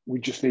we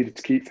just needed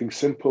to keep things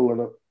simple.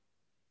 And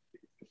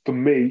for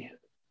me,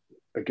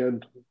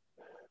 again,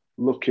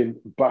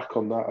 looking back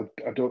on that,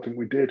 I don't think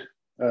we did.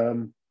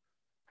 You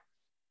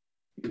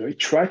know, he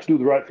tried to do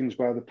the right things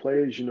by the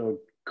players. You know,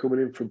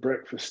 coming in for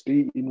breakfast,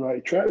 eating right.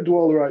 He tried to do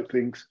all the right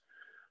things.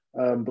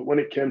 But when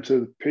it came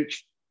to the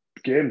pitch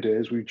game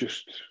days, we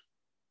just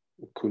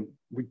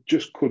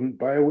couldn't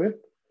buy a win.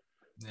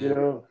 Yeah. You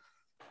know,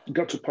 it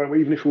got to a point where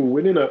even if we were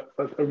winning, I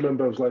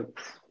remember I was like,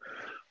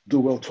 do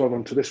well to have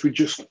on to this. We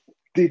just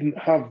didn't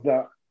have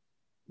that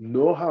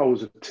know-how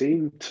as a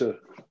team to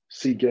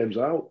see games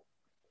out.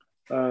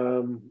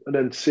 And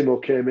then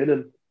Simo came in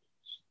and,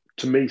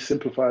 to me,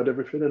 simplified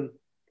everything and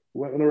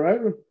went on a right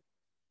run.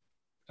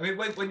 I mean,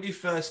 when you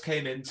first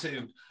came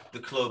into the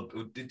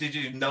club, did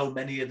you know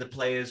many of the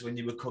players when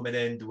you were coming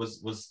in?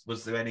 Was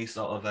there any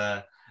sort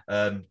of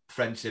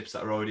friendships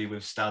that are already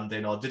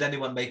withstanding, or did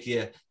anyone make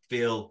you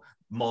feel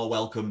more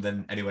welcome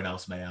than anyone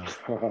else may have?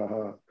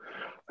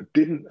 I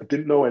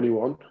didn't know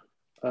anyone,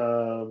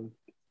 but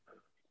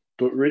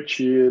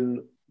Richie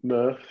and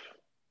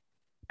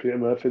Peter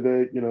Murphy,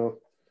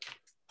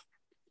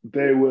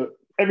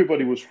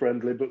 everybody was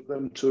friendly, but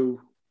them two,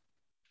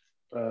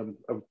 I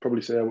would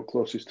probably say I was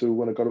closest to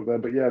when I got up there.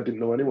 But yeah, I didn't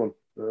know anyone,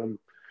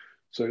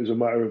 so it was a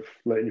matter of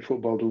letting your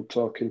football do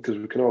talking, because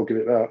we can all give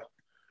it that.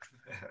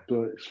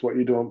 But it's what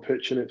you do on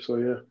pitch, innit? So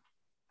yeah.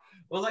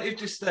 Well, like you've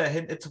just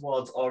hinted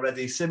towards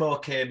already,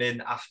 Simo came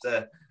in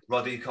after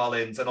Roddy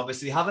Collins, and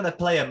obviously having a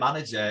player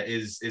manager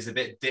is a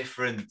bit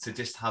different to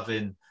just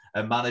having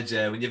a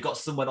manager when you've got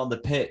someone on the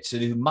pitch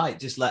and who might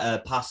just let a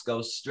pass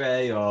go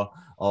stray or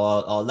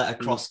let a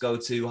cross go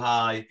too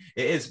high.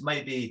 It is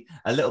maybe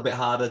a little bit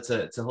harder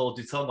to hold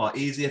your tongue, or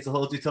easier to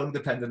hold your tongue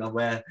depending on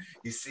where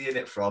you're seeing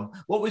it from.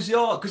 What was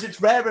because it's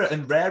rarer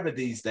and rarer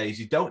these days.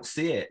 You don't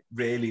see it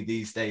really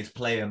these days,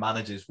 player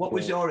managers. What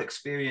was your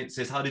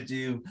experiences? How did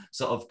you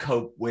sort of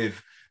cope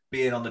with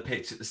being on the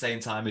pitch at the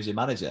same time as your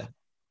manager?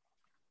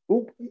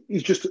 Well,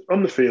 he's just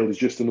on the field. He's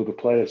just another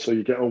player, so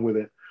you get on with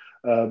it.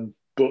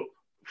 But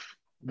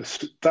I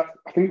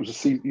think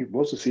it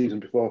was the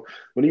season before,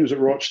 when he was at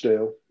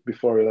Rochdale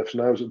before he left,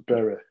 and I was at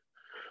Bury.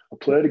 I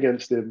played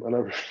against him, and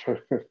I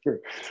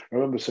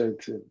remember saying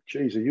to him,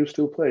 "Jeez, are you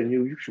still playing?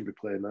 You should be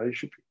playing now. You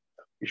should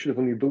have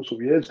hung your boots up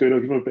years ago.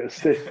 Give him a bit of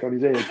stick on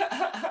his head."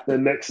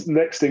 Then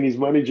next thing, he's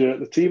manager at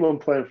the team I'm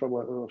playing for. I'm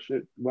like, "Oh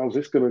shit, how's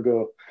this going to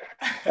go?"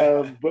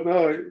 But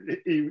no,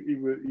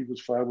 he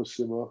was fine with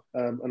Simo,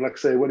 and like I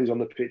say, when he's on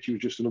the pitch, he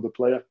was just another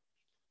player,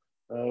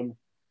 and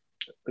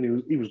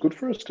he was good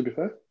for us, to be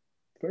fair.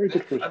 Very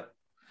good for us.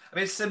 I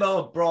mean,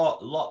 Simo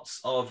brought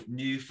lots of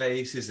new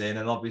faces in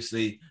and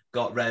obviously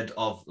got rid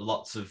of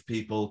lots of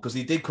people, because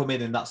he did come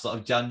in that sort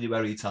of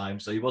January time.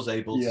 So he was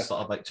able to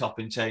sort of like chop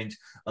and change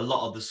a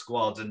lot of the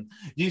squad. And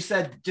you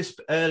said just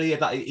earlier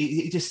that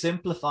he just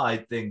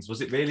simplified things.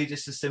 Was it really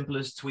just as simple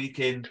as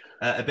tweaking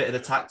a bit of the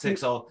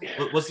tactics, or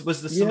was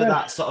there some of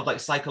that sort of like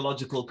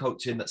psychological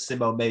coaching that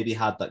Simo maybe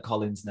had that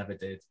Collins never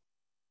did?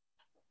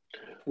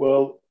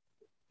 Well,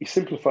 he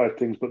simplified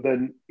things, but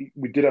then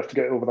we did have to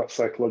get over that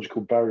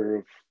psychological barrier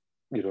of,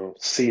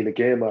 seeing a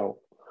game out.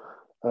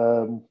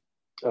 And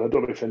I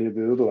don't know if any of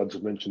the other lads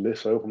have mentioned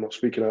this. I hope I'm not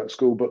speaking out of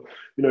school, but,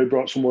 he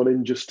brought someone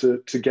in just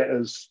to get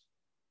us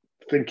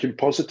thinking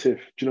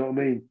positive. Do you know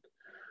what I mean?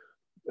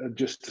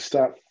 Just to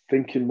start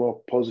thinking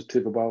more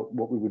positive about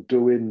what we were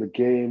doing, the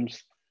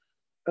games.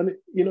 And,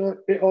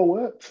 it all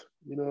worked.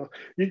 You know,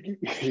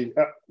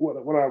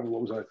 what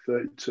was I,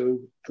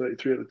 32,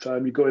 33 at the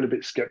time? You go in a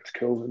bit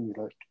sceptical and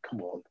you're like,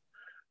 come on.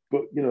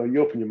 But, you know,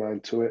 you open your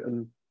mind to it,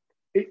 and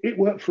it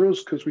worked for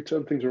us because we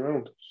turned things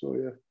around. So,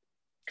 yeah.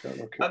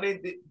 I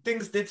mean,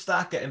 things did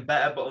start getting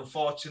better, but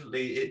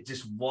unfortunately, it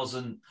just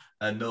wasn't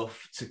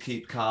enough to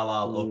keep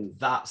Carlisle up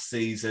that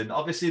season.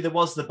 Obviously, there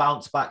was the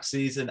bounce back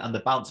season and the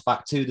bounce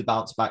back to the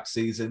bounce back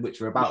season, which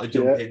we're about to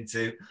jump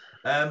into.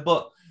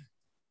 But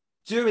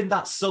during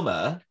that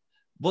summer,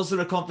 was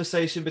there a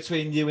conversation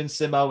between you and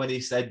Simo when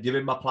he said, "You're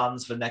in my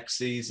plans for next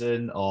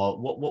season," or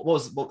what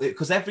was?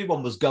 Because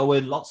everyone was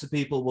going, lots of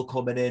people were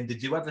coming in.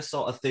 Did you ever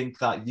sort of think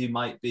that you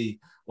might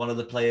be one of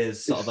the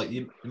players? Sort of like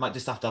you might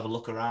just have to have a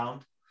look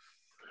around.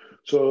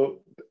 So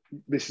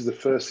this is the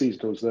first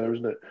season I was there,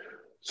 isn't it?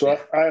 So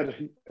I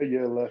had a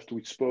year left.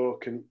 We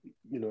spoke, and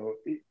you know,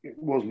 it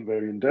wasn't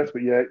very in depth,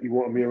 but yeah, he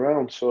wanted me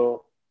around,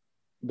 so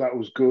that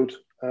was good.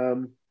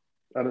 And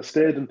I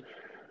stayed, and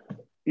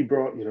he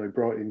brought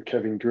in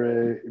Kevin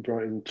Gray, he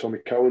brought in Tommy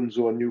Cowans,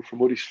 who I knew from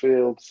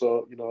Huddersfield.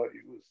 So you know,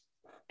 it was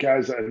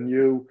guys that I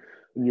knew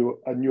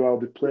how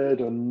they played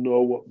and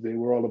know what they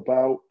were all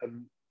about,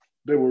 and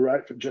they were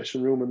right for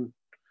dressing room, and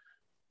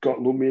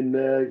got Lummy in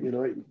there. You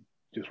know,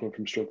 just went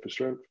from strength to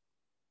strength.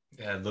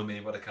 Yeah,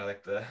 Lummy, what a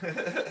character.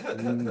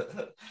 No.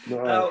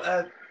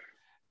 Now,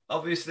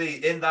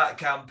 obviously, in that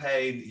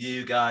campaign,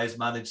 you guys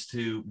managed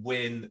to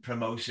win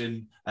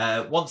promotion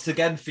once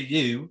again for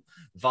you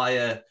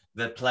via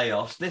the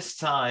playoffs. This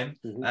time,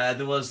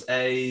 there was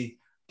a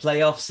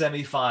playoff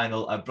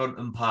semi-final at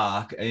Brunton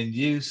Park, and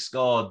you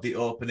scored the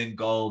opening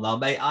goal. Now,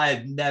 mate, I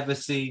had never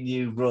seen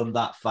you run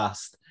that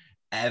fast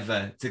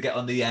ever to get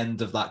on the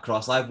end of that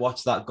cross. I've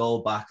watched that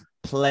goal back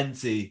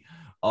plenty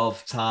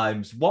of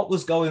times. What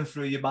was going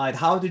through your mind?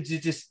 How did you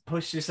just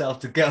push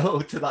yourself to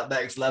go to that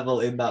next level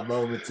in that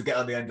moment to get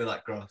on the end of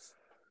that cross?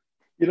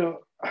 You know,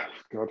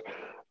 God,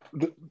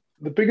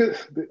 the bigger,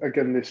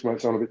 again, this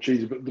might sound a bit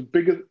cheesy, but the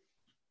bigger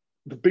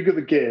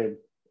the game,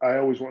 I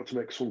always wanted to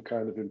make some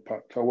kind of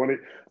impact.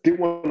 Didn't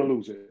want to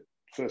lose it,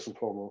 first and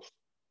foremost.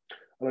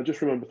 And I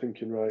just remember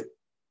thinking, right,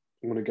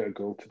 I'm going to get a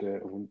goal today.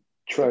 I'm going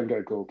to try and get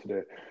a goal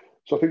today.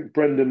 So I think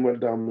Brendan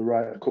went down the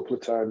right a couple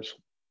of times,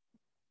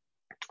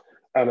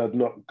 and I'd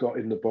not got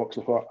in the box.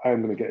 I thought,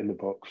 I'm going to get in the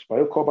box. By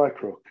hook or by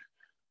crook,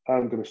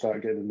 I'm going to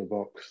start getting in the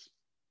box.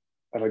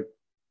 And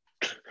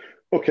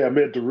I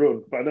made the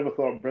run, but I never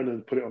thought Brendan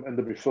would put it on end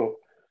of my foot.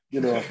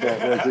 You know, I thought,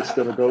 where's this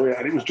going to go here?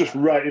 And it was just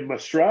right in my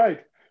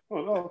stride.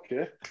 Oh,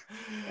 okay.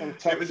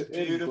 It was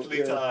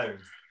beautifully timed.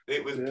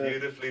 It was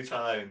beautifully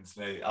timed,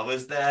 mate. I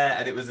was there,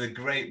 and it was a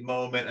great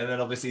moment. And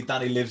then obviously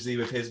Danny Livesey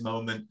with his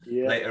moment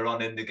later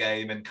on in the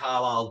game, and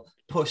Carlisle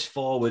pushed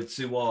forward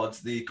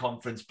towards the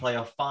conference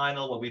playoff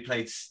final where we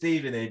played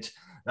Stevenage.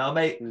 Now,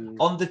 mate,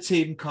 on the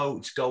team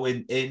coach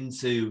going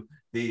into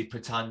the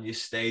Britannia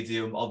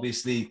Stadium,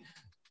 obviously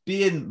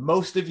being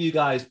most of you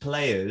guys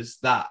players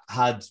that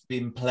had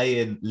been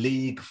playing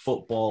league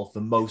football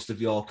for most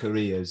of your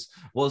careers,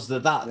 was there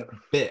that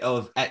bit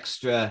of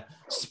extra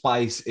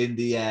spice in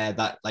the air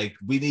that like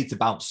we need to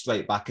bounce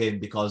straight back in,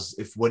 because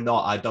if we're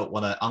not,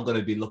 I'm going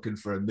to be looking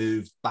for a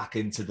move back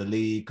into the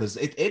league, because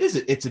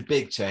it's a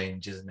big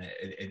change, isn't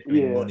it?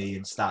 In money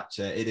and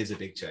stature, it is a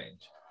big change.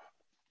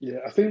 Yeah,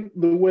 I think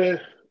the way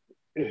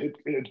it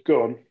had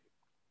gone,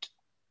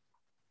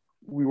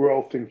 we were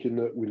all thinking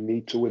that we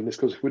need to win this,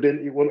 because if we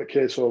didn't, it wasn't a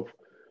case of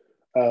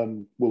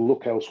we'll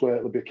look elsewhere.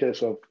 It'll be a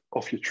case of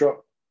off your trot,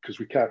 because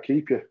we can't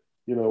keep you.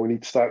 You know, we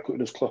need to start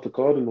cutting us cloth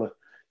accordingly,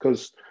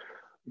 because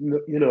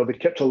you know they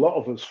kept a lot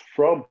of us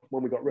from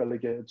when we got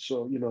relegated.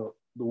 So you know,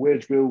 the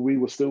wage bill, we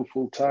were still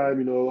full time.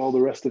 You know, all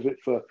the rest of it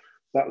for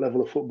that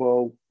level of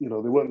football. You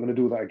know, they weren't going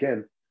to do that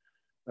again.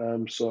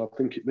 So I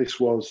think this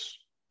was,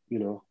 you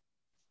know,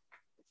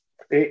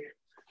 it.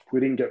 We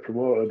didn't get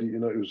promoted, you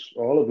know, it was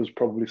all of us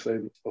probably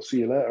saying, I'll see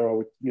you later,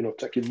 or, you know,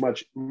 taking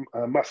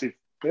massive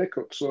pay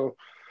cuts. So,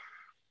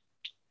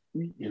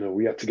 you know,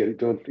 we had to get it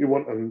done.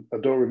 And I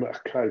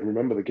can't even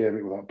remember the game,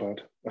 it was that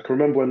bad. I can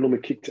remember when Lummy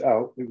kicked it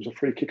out. It was a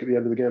free kick at the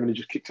end of the game, and he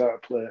just kicked out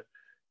of play,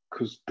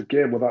 because the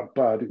game was that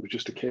bad. It was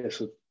just a case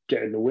of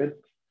getting the win,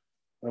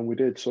 and we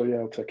did. So, yeah,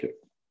 I'll take it.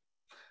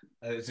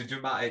 It's a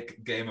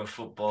dramatic game of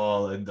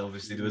football, and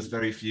obviously there was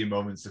very few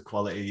moments of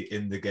quality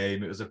in the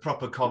game. It was a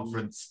proper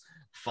conference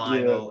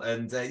final,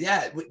 and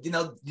you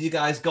know, you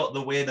guys got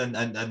the win,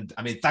 and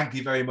I mean, thank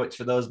you very much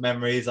for those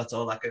memories. That's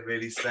all I can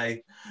really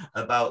say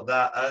about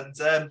that.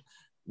 And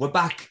we're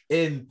back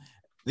in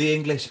the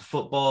English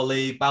Football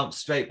League, bounced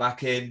straight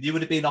back in. You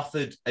would have been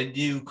offered a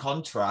new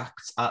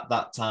contract at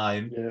that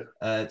time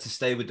to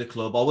stay with the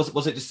club, or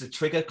was it just a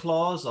trigger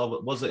clause,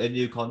 or was it a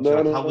new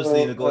contract? How was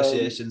the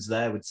negotiations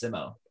there with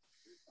Simo?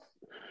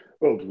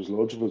 Well, there was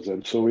loads of us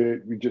then, so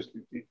we just,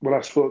 when I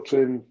spoke to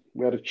him,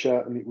 we had a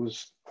chat, and it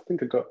was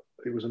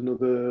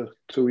another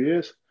 2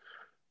 years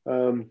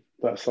that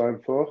I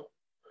signed for.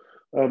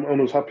 And I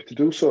was happy to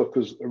do so,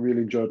 because I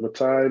really enjoyed my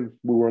time.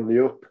 We were on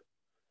the up.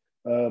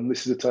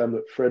 This is the time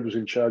that Fred was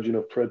in charge. You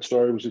know, Fred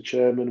Story was the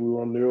chairman. We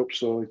were on the up.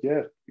 So,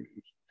 yeah.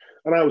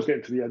 And I was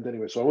getting to the end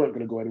anyway, so I weren't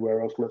going to go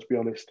anywhere else, let's be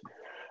honest.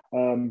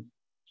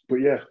 But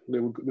yeah, they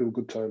were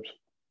good times.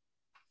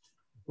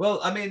 Well,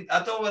 I mean,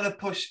 I don't want to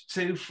push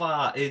too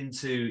far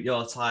into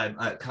your time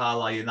at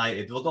Carlisle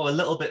United. We'll go a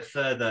little bit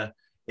further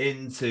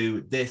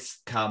into this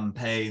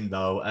campaign,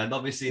 though. And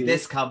obviously,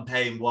 this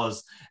campaign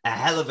was a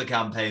hell of a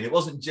campaign. It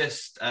wasn't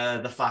just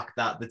the fact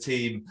that the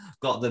team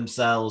got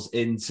themselves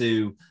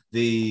into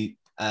the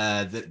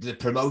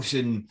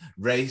promotion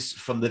race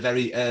from the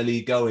very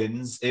early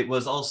goings. It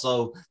was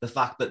also the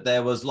fact that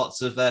there was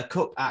lots of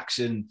cup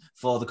action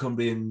for the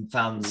Cumbrian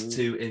fans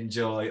to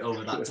enjoy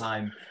over that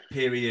time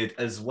period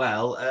as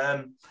well.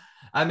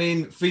 I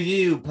mean, for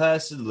you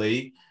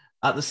personally,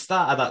 at the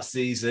start of that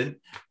season,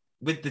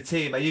 with the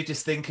team, are you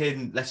just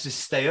thinking, let's just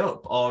stay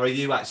up? Or are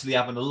you actually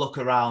having a look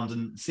around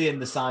and seeing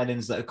the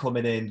signings that are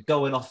coming in,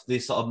 going off the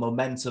sort of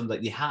momentum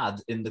that you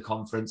had in the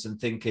conference and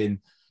thinking,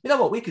 you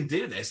know what, we can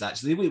do this,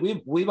 actually.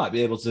 We might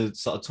be able to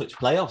sort of touch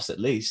playoffs at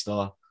least,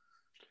 or...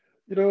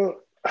 You know,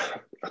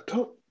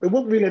 there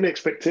weren't really any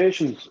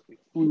expectations.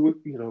 We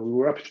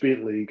were happy to be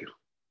in league.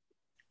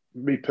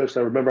 Me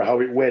personally, I remember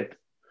how it went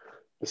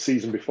the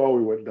season before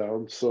we went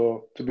down.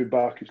 So to be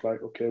back, it's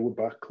like, okay, we're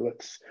back.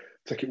 Let's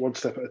take it one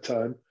step at a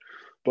time.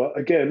 But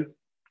again,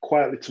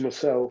 quietly to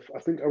myself, I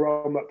think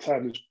around that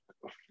time, there's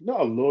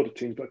not a load of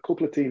teams, but a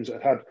couple of teams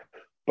that had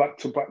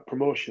back-to-back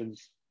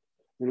promotions.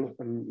 And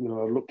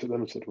I looked at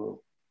them and said,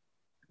 well,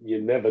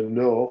 you never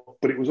know.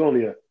 But it was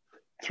only a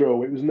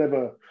throw. It was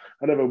never,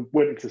 I never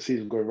went into the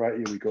season going, right,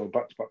 here we go,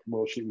 back-to-back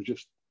promotion. It was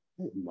just,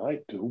 it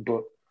might do,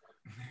 but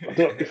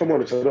if I'm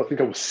honest, I don't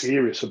think I was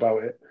serious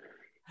about it.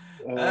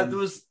 There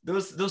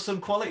was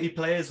some quality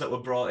players that were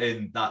brought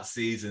in that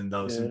season,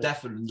 though. Yeah. Some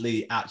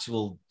definitely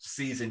actual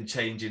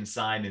season-changing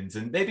signings,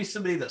 and maybe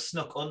somebody that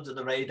snuck under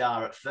the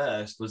radar at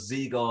first was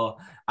Zigor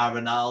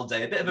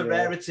Arenalde, a bit of a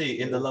rarity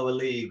in the lower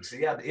leagues.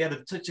 He had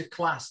a touch of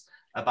class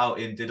about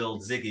him, did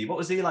old Ziggy. What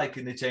was he like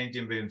in the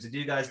changing rooms? Did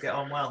you guys get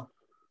on well?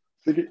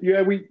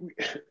 Yeah, we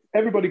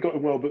everybody got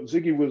on well, but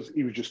Ziggy was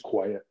just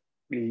quiet.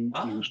 He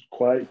was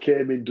quiet.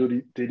 Came in,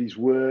 did his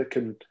work,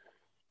 and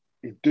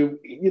he'd do.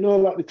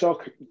 Like they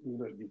talk.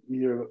 You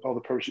hear all the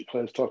Premiership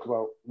players talk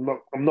about.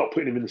 I'm not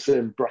putting him in the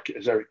same bracket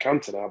as Eric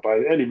Cantona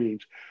by any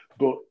means,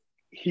 but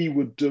he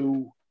would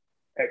do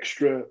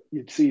extra.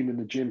 You'd see him in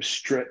the gym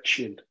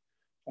stretching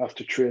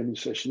after training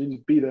session.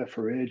 He'd be there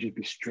for ages. He'd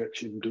be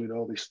stretching, doing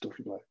all this stuff.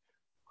 He'd be like,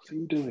 what's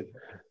he doing?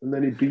 And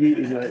then he'd be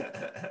eating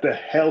like the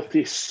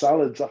healthiest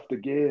salads after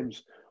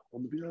games.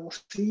 And they'd be like,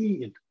 what's he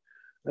eating?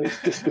 And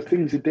it's just the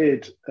things he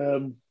did.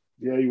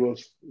 Yeah, he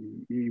was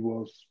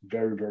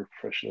very, very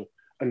professional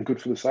and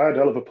good for the side.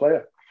 Hell of a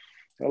player.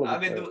 There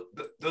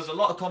was a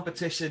lot of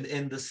competition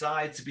in the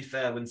side, to be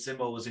fair, when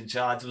Simo was in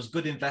charge. There was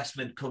good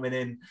investment coming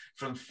in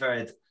from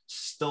Fred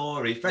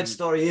Story. Fred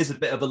Story is a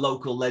bit of a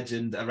local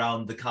legend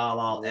around the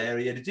Carlisle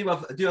area. Do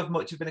you have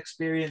much of an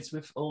experience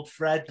with old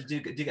Fred? Did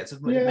you get to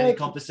many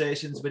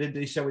conversations with him?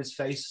 Did he show his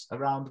face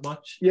around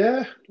much?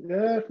 Yeah.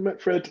 I've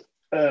met Fred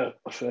a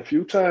fair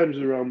few times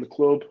around the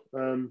club.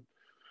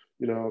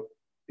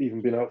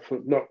 Even been out for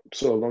not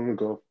so long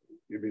ago,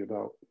 maybe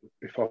about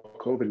before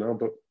COVID now,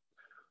 but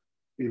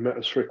he met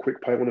us for a quick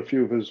pint when a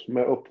few of us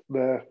met up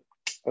there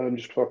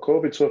just before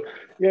COVID. So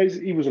yeah,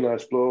 he was a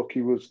nice bloke.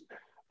 He was,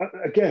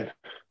 again,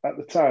 at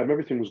the time,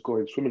 everything was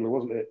going swimmingly,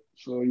 wasn't it?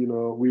 So,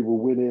 we were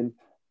winning,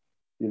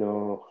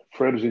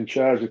 Fred was in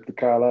charge of the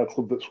Carlisle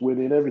club that's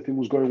winning. Everything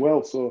was going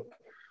well. So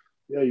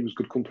yeah, he was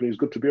good company. He was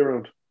good to be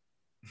around.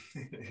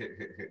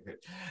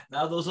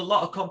 Now, there was a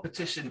lot of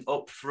competition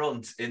up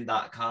front in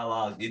that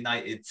Carlisle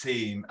United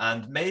team,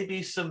 and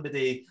maybe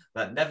somebody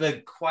that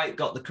never quite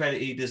got the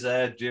credit he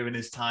deserved during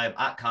his time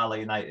at Carlisle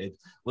United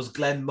was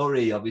Glenn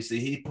Murray. Obviously,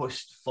 he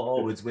pushed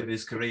forwards with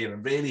his career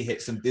and really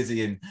hit some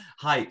dizzying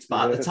heights,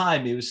 but at the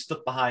time he was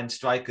stuck behind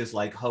strikers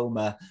like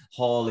Homer,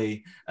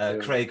 Hawley,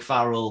 Craig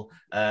Farrell,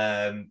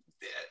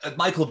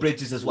 Michael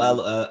Bridges as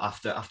well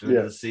after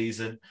another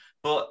season.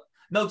 But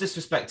no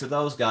disrespect to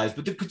those guys,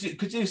 but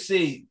could you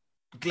see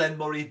Glenn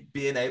Murray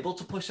being able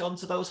to push on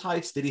to those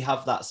heights? Did he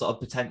have that sort of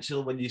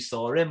potential when you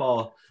saw him,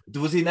 or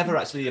was he never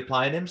actually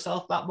applying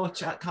himself that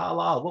much at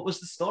Carlisle? What was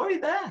the story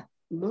there?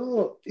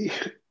 No,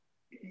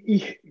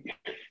 he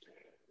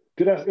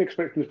did I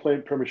expect him to play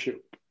in Premiership?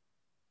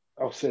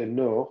 I'll say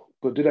no,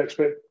 but did I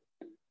expect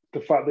the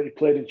fact that he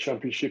played in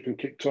Championship and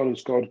kicked on and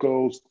scored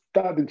goals?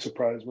 That didn't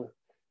surprise me,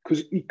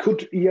 because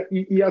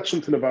he had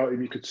something about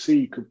him. You could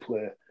see he could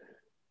play.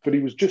 But he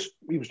was just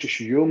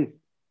young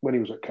when he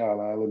was at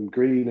Carlisle and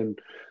Green. And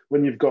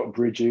when you've got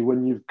Bridgie,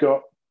 when you've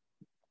got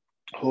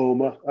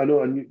Homer, I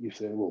know, and you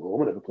say, well,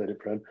 Homer never played in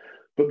Prem,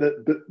 but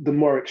the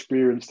more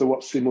experience, what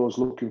Simo's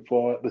looking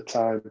for at the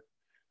time.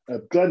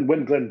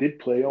 When Glenn did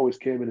play, he always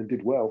came in and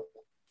did well.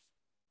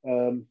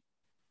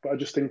 But I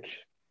just think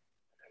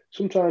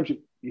sometimes,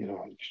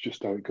 it's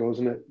just how it goes,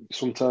 isn't it?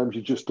 Sometimes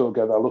you just don't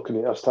get that look, and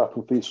it has to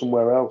happen for you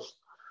somewhere else.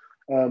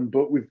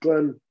 But with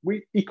Glenn,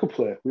 he could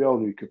play. We all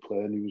knew he could play,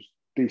 and he was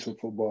a decent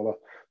footballer.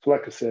 So,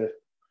 like I say,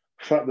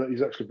 the fact that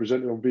he's actually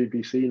presented on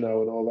BBC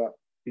now and all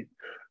that,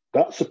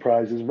 that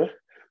surprises me.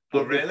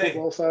 Oh, really? The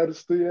football side of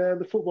stuff, yeah,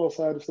 the football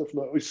side of stuff.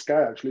 No, it's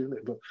Sky actually, isn't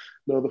it? But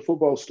no, the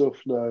football stuff.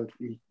 No,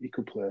 he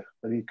could play,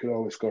 and he could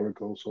always score a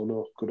goal. So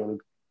no, good on him.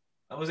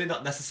 And was he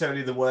not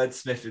necessarily the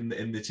wordsmith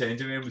in the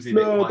changing room? Was he a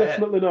No, bit quiet?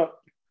 definitely not.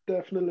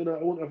 Definitely not.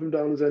 I wouldn't have him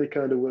down as any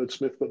kind of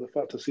wordsmith, but the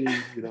fact I see,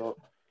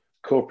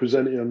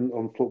 co-presenting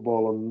on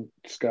football on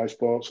Sky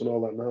Sports and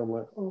all that now, I'm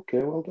like, okay,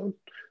 well done.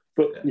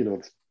 But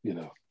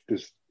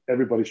there's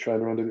everybody's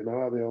trying around it now,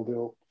 aren't they? All the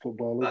old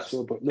footballers.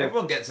 But no,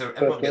 everyone gets a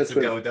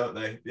go, don't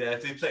they? Yeah,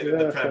 if they play in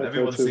the Prem,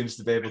 everyone seems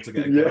to be able to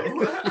get a go.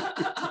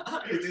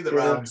 They do the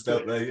rounds,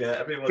 don't they? Yeah,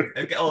 everyone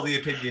get all the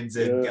opinions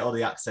in, get all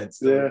the accents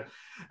done.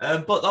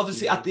 But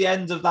obviously, at the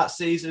end of that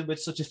season, with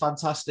such a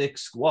fantastic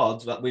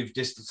squad that we've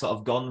just sort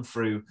of gone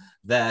through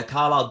there,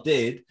 Carlisle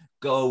did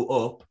go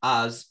up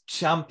as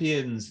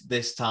champions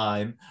this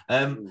time.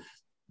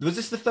 Was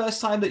this the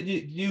first time that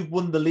you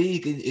won the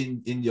league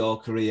in your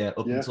career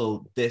up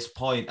until this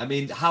point? I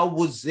mean, how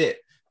was it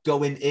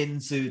going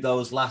into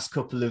those last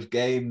couple of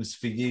games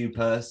for you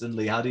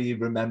personally? How do you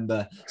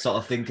remember sort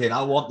of thinking,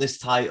 I want this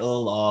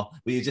title, or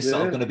were you just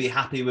sort of going to be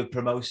happy with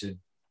promotion?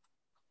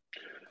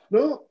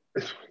 No,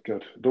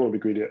 God, I don't want to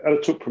be greedy. I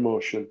took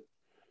promotion,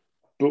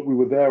 but we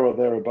were there or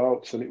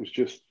thereabouts, and it was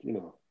just,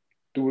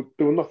 there were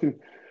nothing.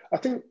 I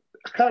can't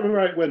remember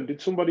how it went.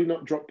 Did somebody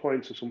not drop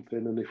points or something?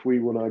 And if we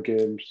won our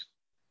games,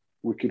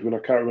 we could win. I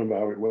can't remember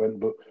how it went,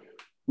 but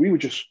we were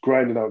just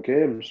grinding out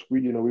games.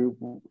 We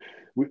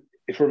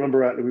if I remember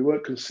rightly, we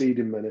weren't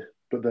conceding many,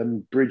 but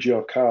then Bridgie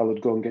or Carl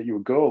would go and get you a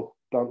goal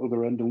down the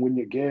other end and win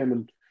your game,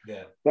 and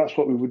that's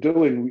what we were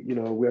doing.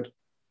 We had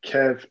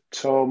Kev,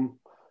 Tom,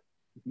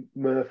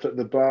 Murph at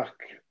the back,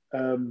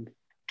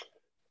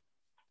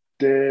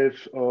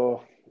 Dave,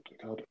 or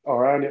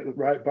Arnie at the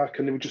right back,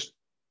 and they were just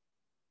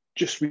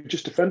we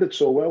just defended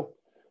so well.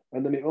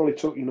 And then it only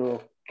took,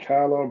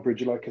 Carl or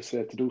Bridgie, like I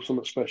said, to do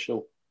something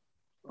special,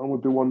 and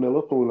we'd be 1-0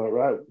 up, and we're like,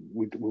 right,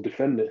 we'll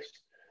defend this.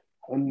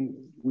 And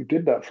we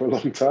did that for a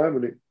long time,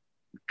 and it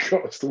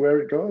got us to where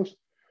it goes.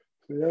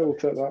 So yeah, we'll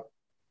take that.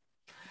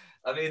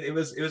 I mean, it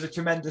was a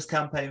tremendous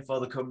campaign for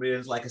the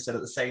Cumbrians. Like I said,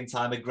 at the same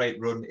time, a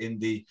great run in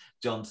the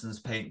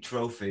Johnson's Paint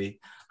Trophy.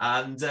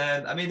 And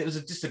I mean, it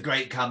was just a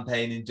great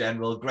campaign in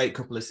general, a great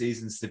couple of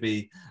seasons to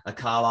be a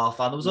Carlisle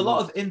fan. There was a lot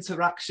of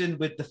interaction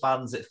with the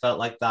fans, it felt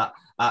like that,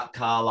 at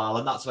Carlisle.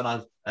 And that's when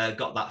I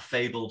got that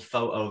fabled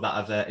photo that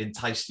I've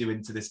enticed you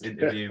into this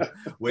interview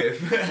with.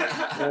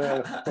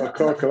 What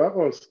corker that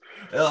was.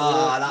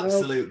 Oh, an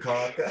absolute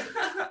corker.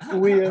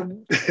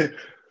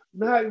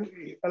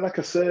 Like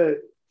I said,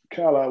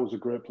 Carlisle was a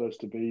great place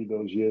to be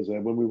those years there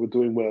when we were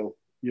doing well.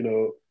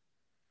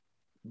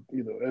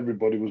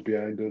 Everybody was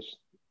behind us,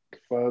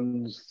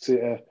 fans,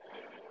 theatre,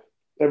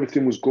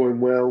 everything was going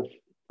well.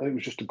 I think it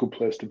was just a good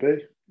place to be.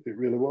 It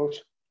really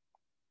was.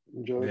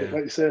 Enjoyed it.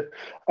 Like you say,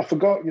 I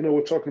forgot.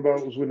 We're talking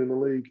about us winning the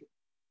league.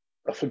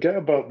 I forget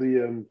about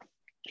the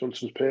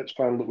Johnson's Paints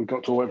final that we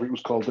got to, whatever it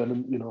was called then,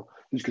 and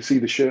you could see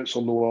the shirts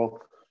on the wall.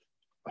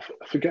 I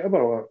forget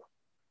about that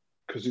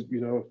because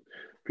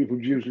people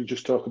usually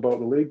just talk about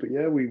the league, but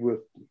yeah, we were.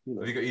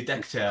 Have you got your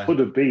deck chair? Could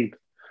have been.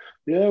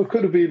 Yeah, we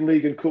could have been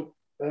league and cup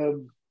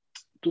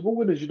double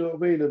winners. You know what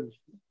I mean? And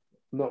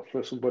not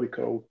for somebody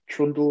called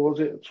Trundle, was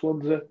it? At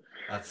Swansea.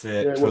 That's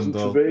it. Yeah, it wasn't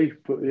to be,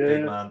 but yeah.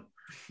 Big man.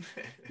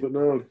 But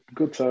no,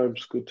 good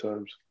times, good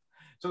times.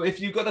 So if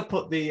you've got to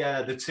put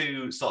the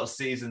two sort of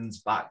seasons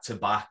back to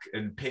back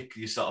and pick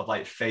your sort of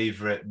like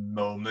favourite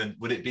moment,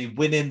 would it be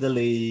winning the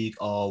league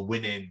or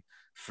winning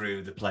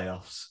through the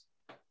playoffs?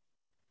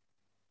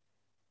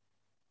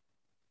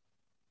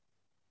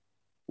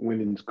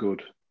 Winning's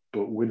good,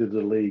 but winning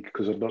the league,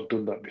 because I've not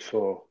done that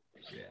before.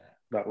 Yeah,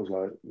 that was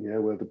like, yeah,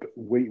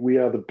 we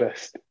are the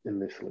best in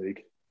this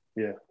league.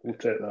 Yeah, we'll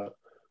take that.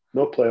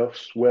 No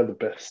playoffs, we're the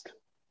best.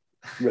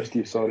 The rest of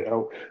you sort it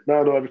out.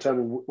 Now I know every time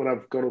when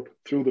I've gone up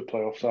through the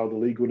playoffs how the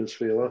league winners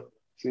feel. Huh?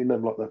 Seeing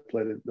them like they're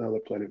playing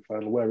in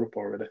final, we're up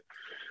already.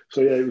 So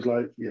yeah, it was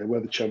like, yeah,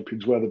 we're the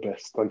champions, we're the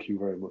best. Thank you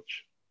very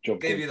much. Job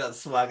Gave you that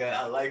swagger.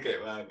 I like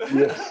it, man.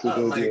 Yes, I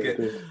like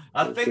it.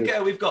 I think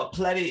we've got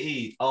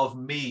plenty of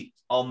meat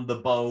on the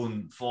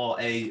bone for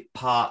a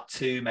part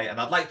 2, mate. And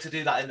I'd like to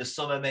do that in the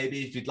summer,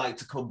 maybe, if you'd like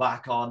to come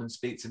back on and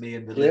speak to me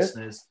and the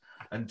listeners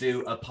and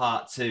do a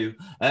part 2.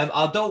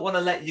 I don't want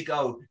to let you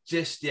go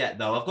just yet,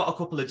 though. I've got a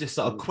couple of just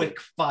sort of quick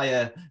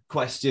fire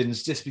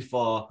questions just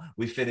before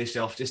we finish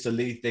off, just to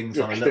leave things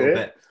on a little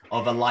bit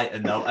of a lighter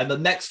note. And the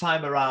next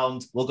time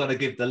around, we're going to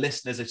give the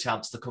listeners a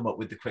chance to come up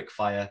with the quick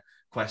fire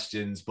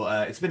questions,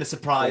 but it's been a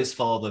surprise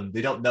for them.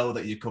 They don't know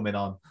that you're coming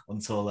on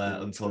until I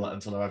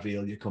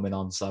reveal you're coming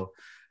on. So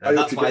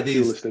that's why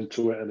these listening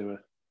to it anyway.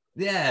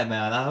 Yeah,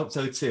 man, I hope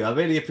so too. I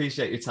really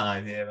appreciate your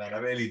time here, man. I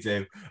really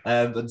do.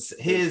 But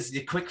here's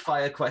your quick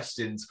fire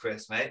questions,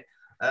 Chris, mate.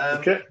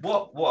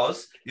 What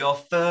was your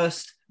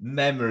first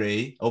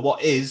memory, or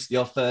what is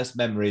your first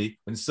memory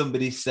when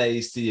somebody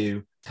says to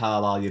you,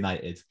 Carlisle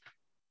United?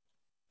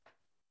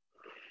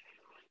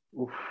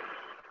 Oof.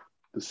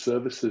 The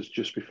services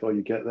just before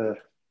you get there.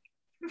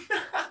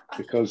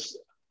 Because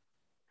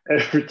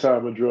every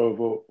time I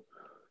drove up,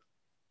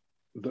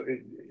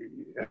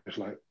 I was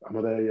like, am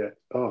I there yet?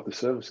 Oh, the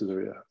services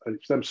are here. And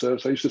it's them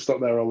services. I used to stop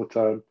there all the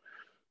time.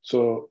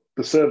 So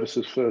the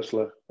services,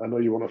 firstly, I know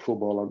you want a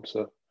football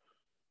answer.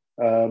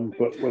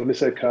 But when they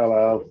say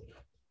Carlisle,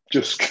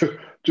 just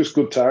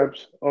good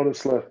times,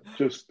 honestly.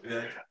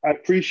 I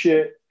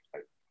appreciate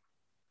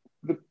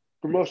the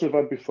promotion I've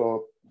had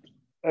before.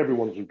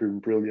 Everyone's been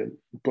brilliant,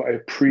 but I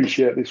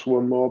appreciate this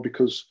one more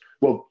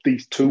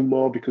these two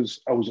more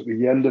because I was at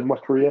the end of my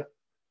career.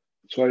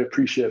 So I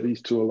appreciate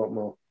these two a lot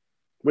more.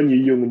 When you're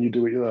young and you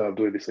do it, I'll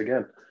do this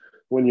again.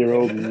 When you're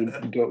old and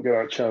you don't get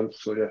that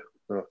chance, so yeah.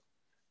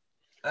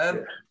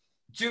 No.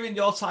 During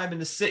your time in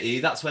the city,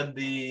 that's when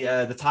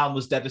the town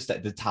was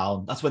devastated.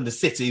 That's when the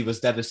city was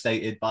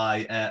devastated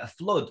by a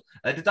flood.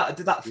 Did that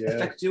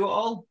affect you at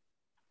all?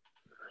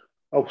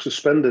 I was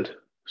suspended,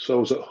 so I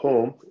was at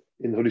home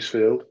in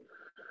Huddersfield.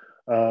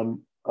 And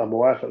my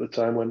wife at the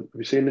time went, "Have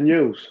you seen the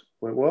news?"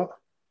 I went, "What?"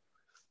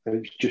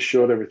 And it just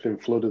showed everything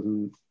flooded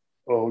and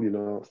all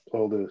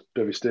the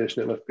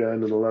devastation it left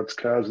behind and the lads'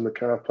 cars in the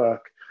car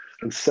park.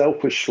 And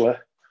selfishly,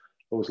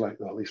 I was like,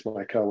 at least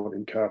my car wasn't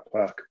in car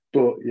park.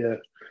 But yeah,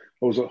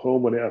 I was at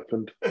home when it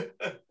happened.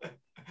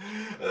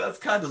 That's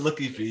kind of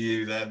lucky for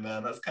you then,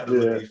 man. That's kind of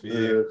lucky for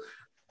you.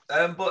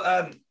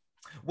 But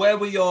where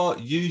were your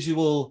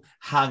usual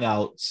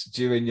hangouts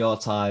during your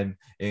time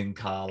in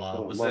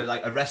Carlisle? Was there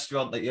like a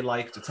restaurant that you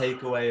liked, a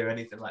takeaway or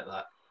anything like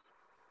that?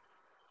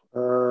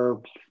 I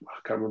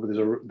can't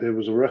remember. There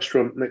was a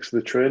restaurant next to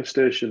the train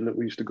station that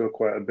we used to go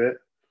quite a bit,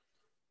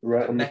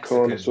 right on the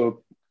corner.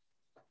 So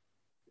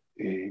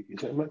is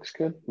it a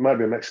Mexican? It might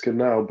be a Mexican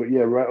now, but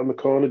yeah, right on the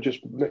corner,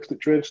 just next to the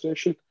train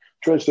station.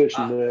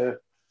 There.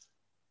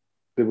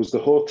 There was the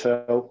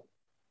hotel,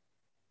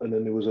 and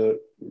then there was a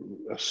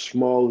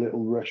small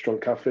little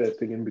restaurant cafe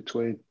thing in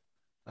between.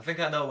 I think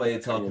I know what you're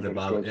talking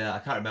about. Yeah, I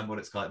can't remember what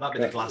it's called. It might be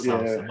the Glass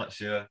House. I'm not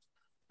sure.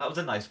 That was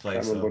a nice place. I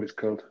can't remember what it's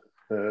called.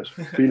 It's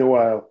been a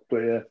while, but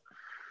yeah,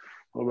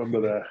 I remember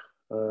there.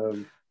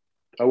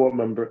 I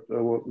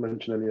won't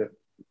mention any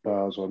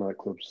bars or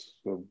nightclubs.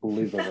 So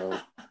believe it or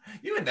not.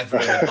 You were never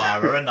in a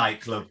bar or a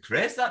nightclub,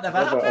 Chris. That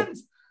never happened.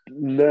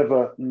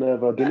 Never.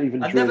 I didn't even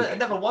drink. I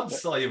never once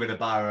saw you in a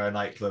bar or a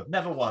nightclub.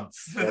 Never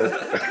once.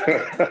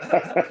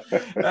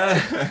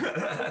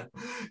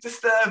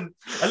 Just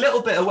a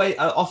little bit away,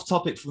 off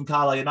topic from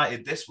Carlisle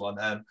United. This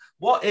one.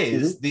 What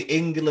is the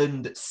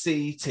England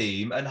C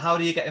team, and how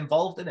do you get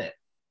involved in it?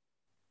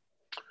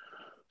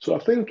 So I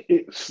think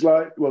it's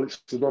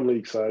it's the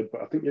non-league side,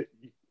 but I think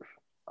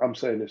I'm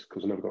saying this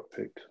because I never got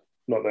picked.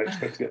 Not that I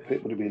expect to get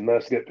picked, but it'd be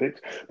nice to get picked.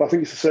 But I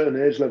think it's a certain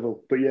age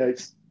level. But yeah,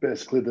 it's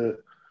basically the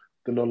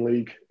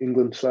non-league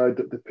England side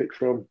that they picked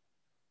from.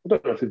 I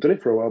don't know if they've done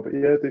it for a while, but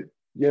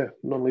yeah,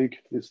 non-league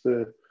is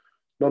the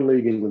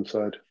non-league England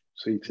side.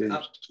 C teams,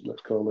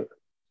 let's call it.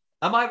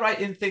 Am I right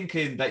in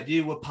thinking that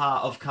you were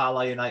part of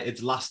Carlisle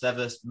United's last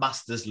ever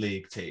Masters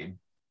League team?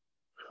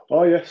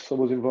 Oh yes, I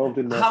was involved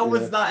in that. How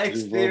was that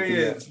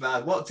experience,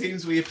 man? What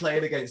teams were you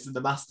playing against in the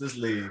Masters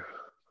League?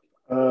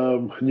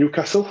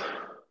 Newcastle,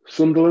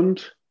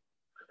 Sunderland.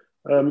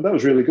 That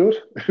was really good.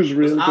 It was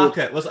really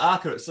good. Was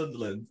Arca at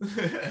Sunderland?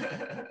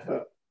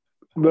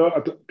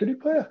 No, did he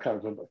play? I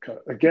can't remember.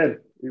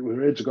 Again, it was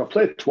ages ago. I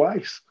played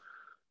twice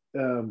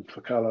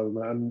for Carlisle,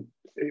 and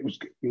it was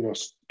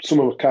some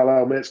of the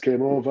Carlisle mates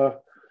came over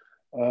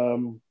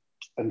and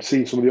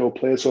seen some of the old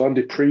players. So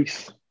Andy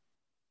Priest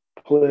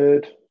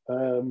played.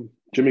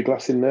 Jimmy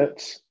Glass in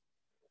nets.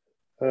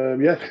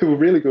 Yeah, they were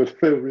really good.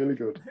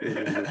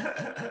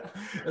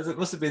 It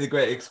must have been a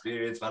great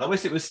experience, man. I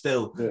wish it was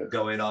still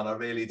going on. I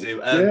really do.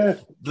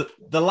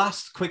 The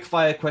last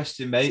quick-fire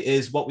question, mate,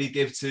 is what we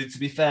give to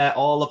be fair,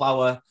 all of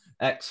our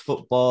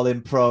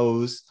ex-footballing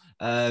pros.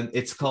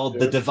 It's called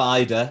the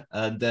Divider,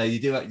 and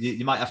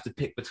you might have to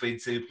pick between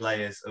two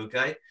players,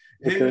 okay?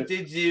 Who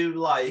did you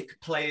like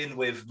playing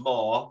with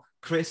more,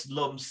 Chris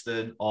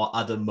Lumsden or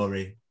Adam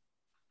Murray?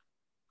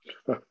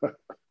 I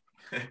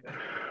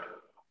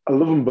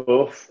love them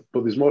both,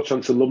 but there's more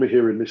chance of Lummy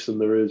hearing this than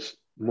there is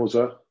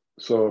Muzza.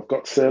 So I've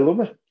got to say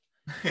Lummy.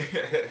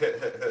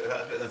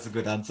 That's a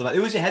good answer.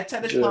 Who was your head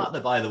tennis partner,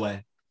 by the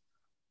way?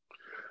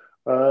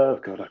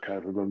 God, I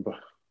can't remember.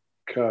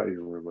 Can't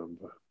even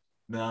remember.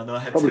 No,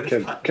 probably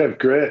Kev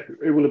Gray.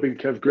 It would have been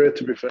Kev Gray,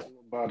 to be fair.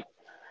 Bad.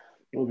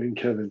 It would have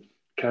been Kevin.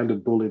 Kind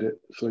of bullied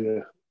it. So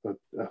yeah,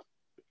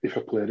 if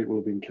I played, it would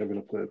have been Kevin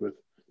I played with.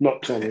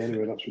 Not Tommy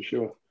anyway, that's for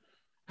sure.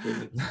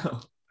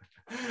 No.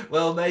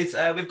 Well, mate,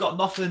 we've got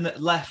nothing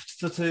left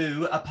to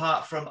do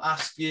apart from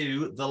ask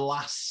you the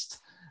last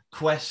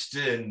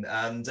question.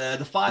 And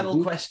the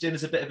final question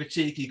is a bit of a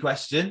cheeky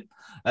question.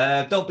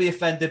 Don't be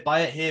offended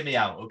by it. Hear me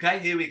out, okay?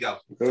 Here we go.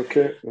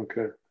 Okay.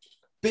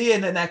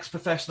 Being an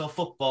ex-professional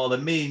footballer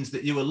means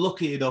that you were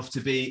lucky enough to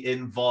be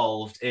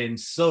involved in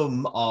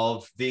some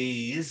of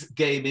these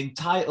gaming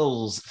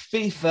titles,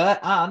 FIFA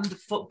and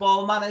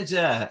Football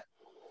Manager.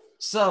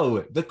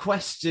 So the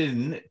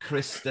question,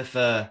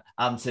 Christopher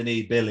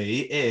Anthony Billy,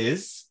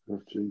 is,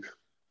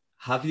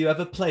 have you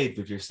ever played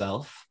with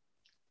yourself?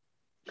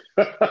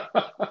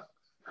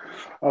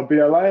 I'd be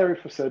a liar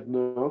if I said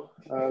no,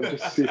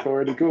 just to see if I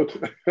were any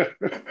good.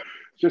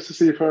 Just to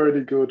see if I were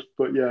any good.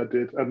 But yeah, I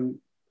did. And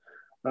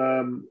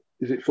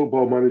is it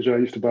Football Manager? I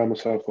used to buy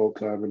myself all the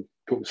time and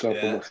put myself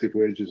on massive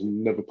wages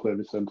and never play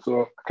my son.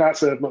 So I can't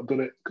say I've not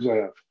done it because I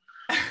have.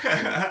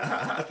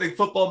 I think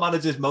Football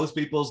Manager's most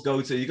people's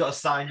go-to. You got to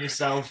sign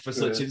yourself for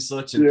such and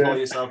such and call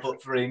yourself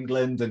up for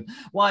England, and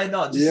why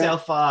not just see how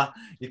far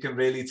you can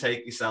really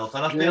take yourself.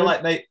 And I feel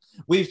like, mate,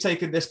 we've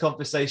taken this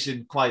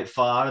conversation quite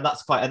far, and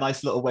that's quite a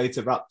nice little way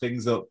to wrap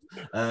things up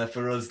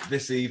for us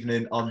this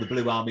evening on the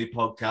Blue Army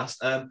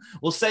podcast.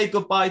 We'll say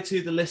goodbye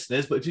to the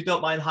listeners, but if you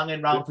don't mind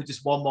hanging around for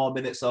just one more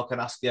minute so I can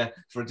ask you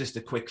for just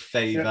a quick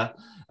favour.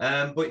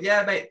 But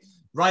yeah, mate,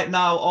 right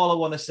now all I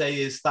want to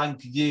say is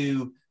thank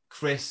you,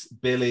 Chris,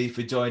 Billy,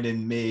 for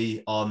joining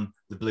me on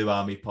the Blue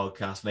Army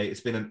podcast, mate. It's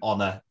been an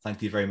honour.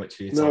 Thank you very much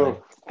for your time.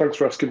 No, thanks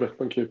for asking me.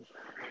 Thank you.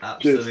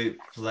 Absolute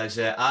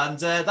pleasure. And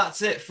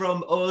that's it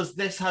from us.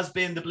 This has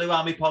been the Blue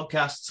Army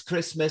podcast's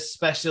Christmas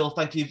special.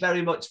 Thank you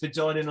very much for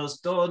joining us.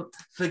 Don't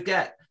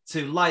forget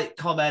to like,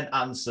 comment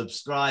and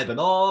subscribe and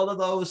all of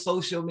those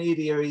social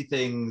media-y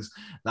things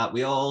that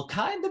we all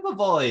kind of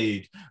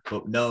avoid,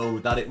 but know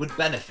that it would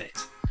benefit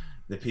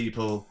the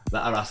people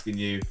that are asking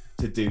you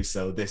to do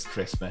so this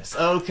Christmas.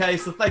 Okay,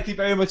 so thank you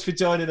very much for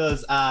joining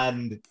us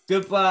and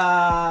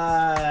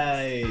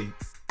goodbye.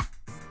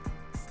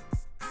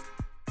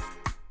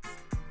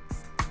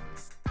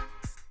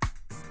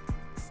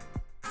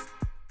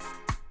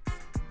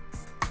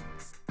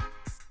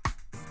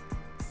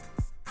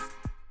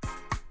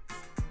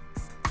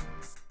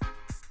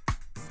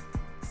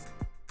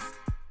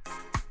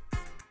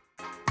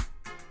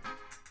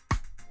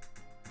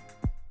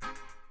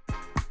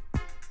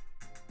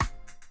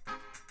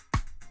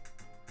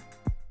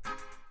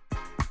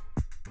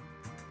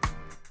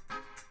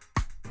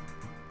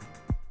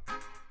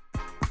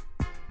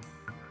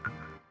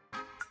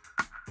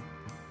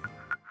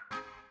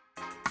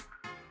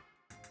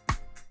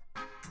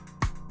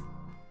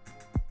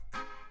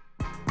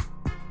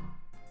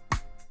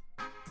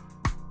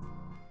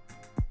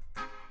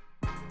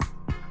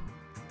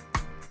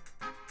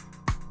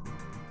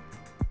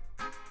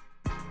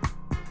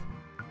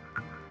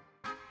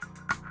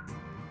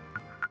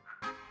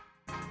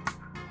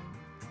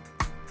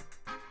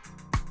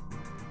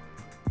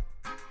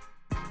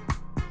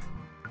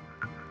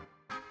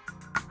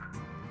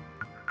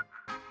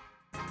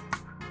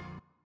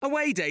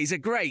 Away days are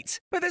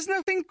great, but there's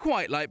nothing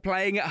quite like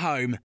playing at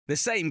home. The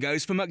same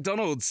goes for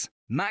McDonald's.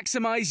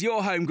 Maximise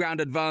your home ground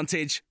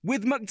advantage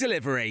with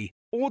McDelivery.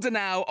 Order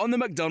now on the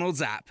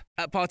McDonald's app.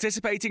 At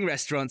participating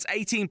restaurants,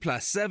 18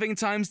 plus serving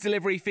times,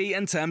 delivery fee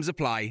and terms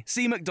apply.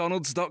 See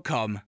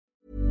mcdonalds.com.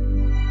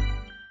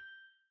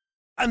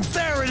 And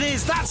there it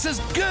is, that's as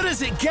good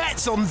as it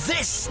gets on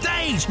this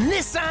stage.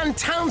 Nissan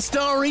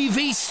Townstar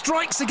EV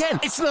strikes again.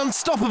 It's an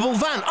unstoppable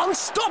van,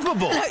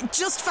 unstoppable.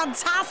 Just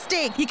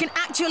fantastic. You can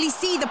actually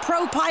see the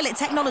Pro Pilot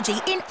technology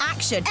in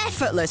action.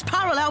 Effortless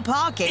parallel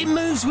parking. It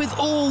moves with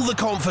all the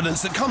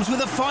confidence that comes with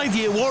a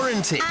 5-year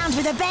warranty. And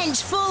with a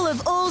bench full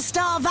of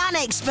all-star van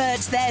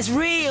experts, there's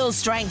real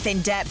strength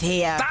in depth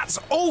here. That's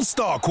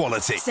all-star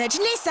quality. Search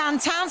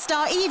Nissan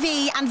Townstar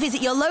EV and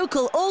visit your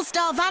local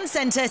all-star van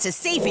centre to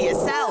see for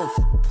yourself.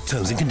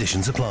 Terms and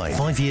conditions apply.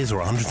 5 years or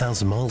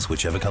 100,000 miles,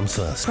 whichever comes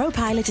first. Pro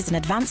Pilot is an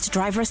advanced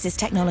driver assist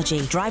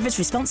technology. Driver's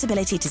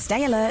responsibility to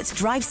stay alert,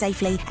 drive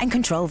safely and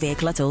control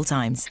vehicle at all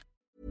times.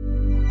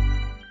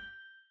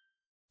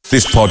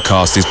 This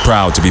podcast is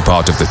proud to be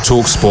part of the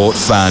TalkSport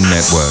Fan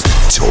Network.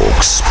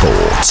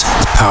 TalkSport.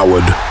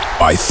 Powered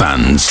by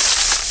fans.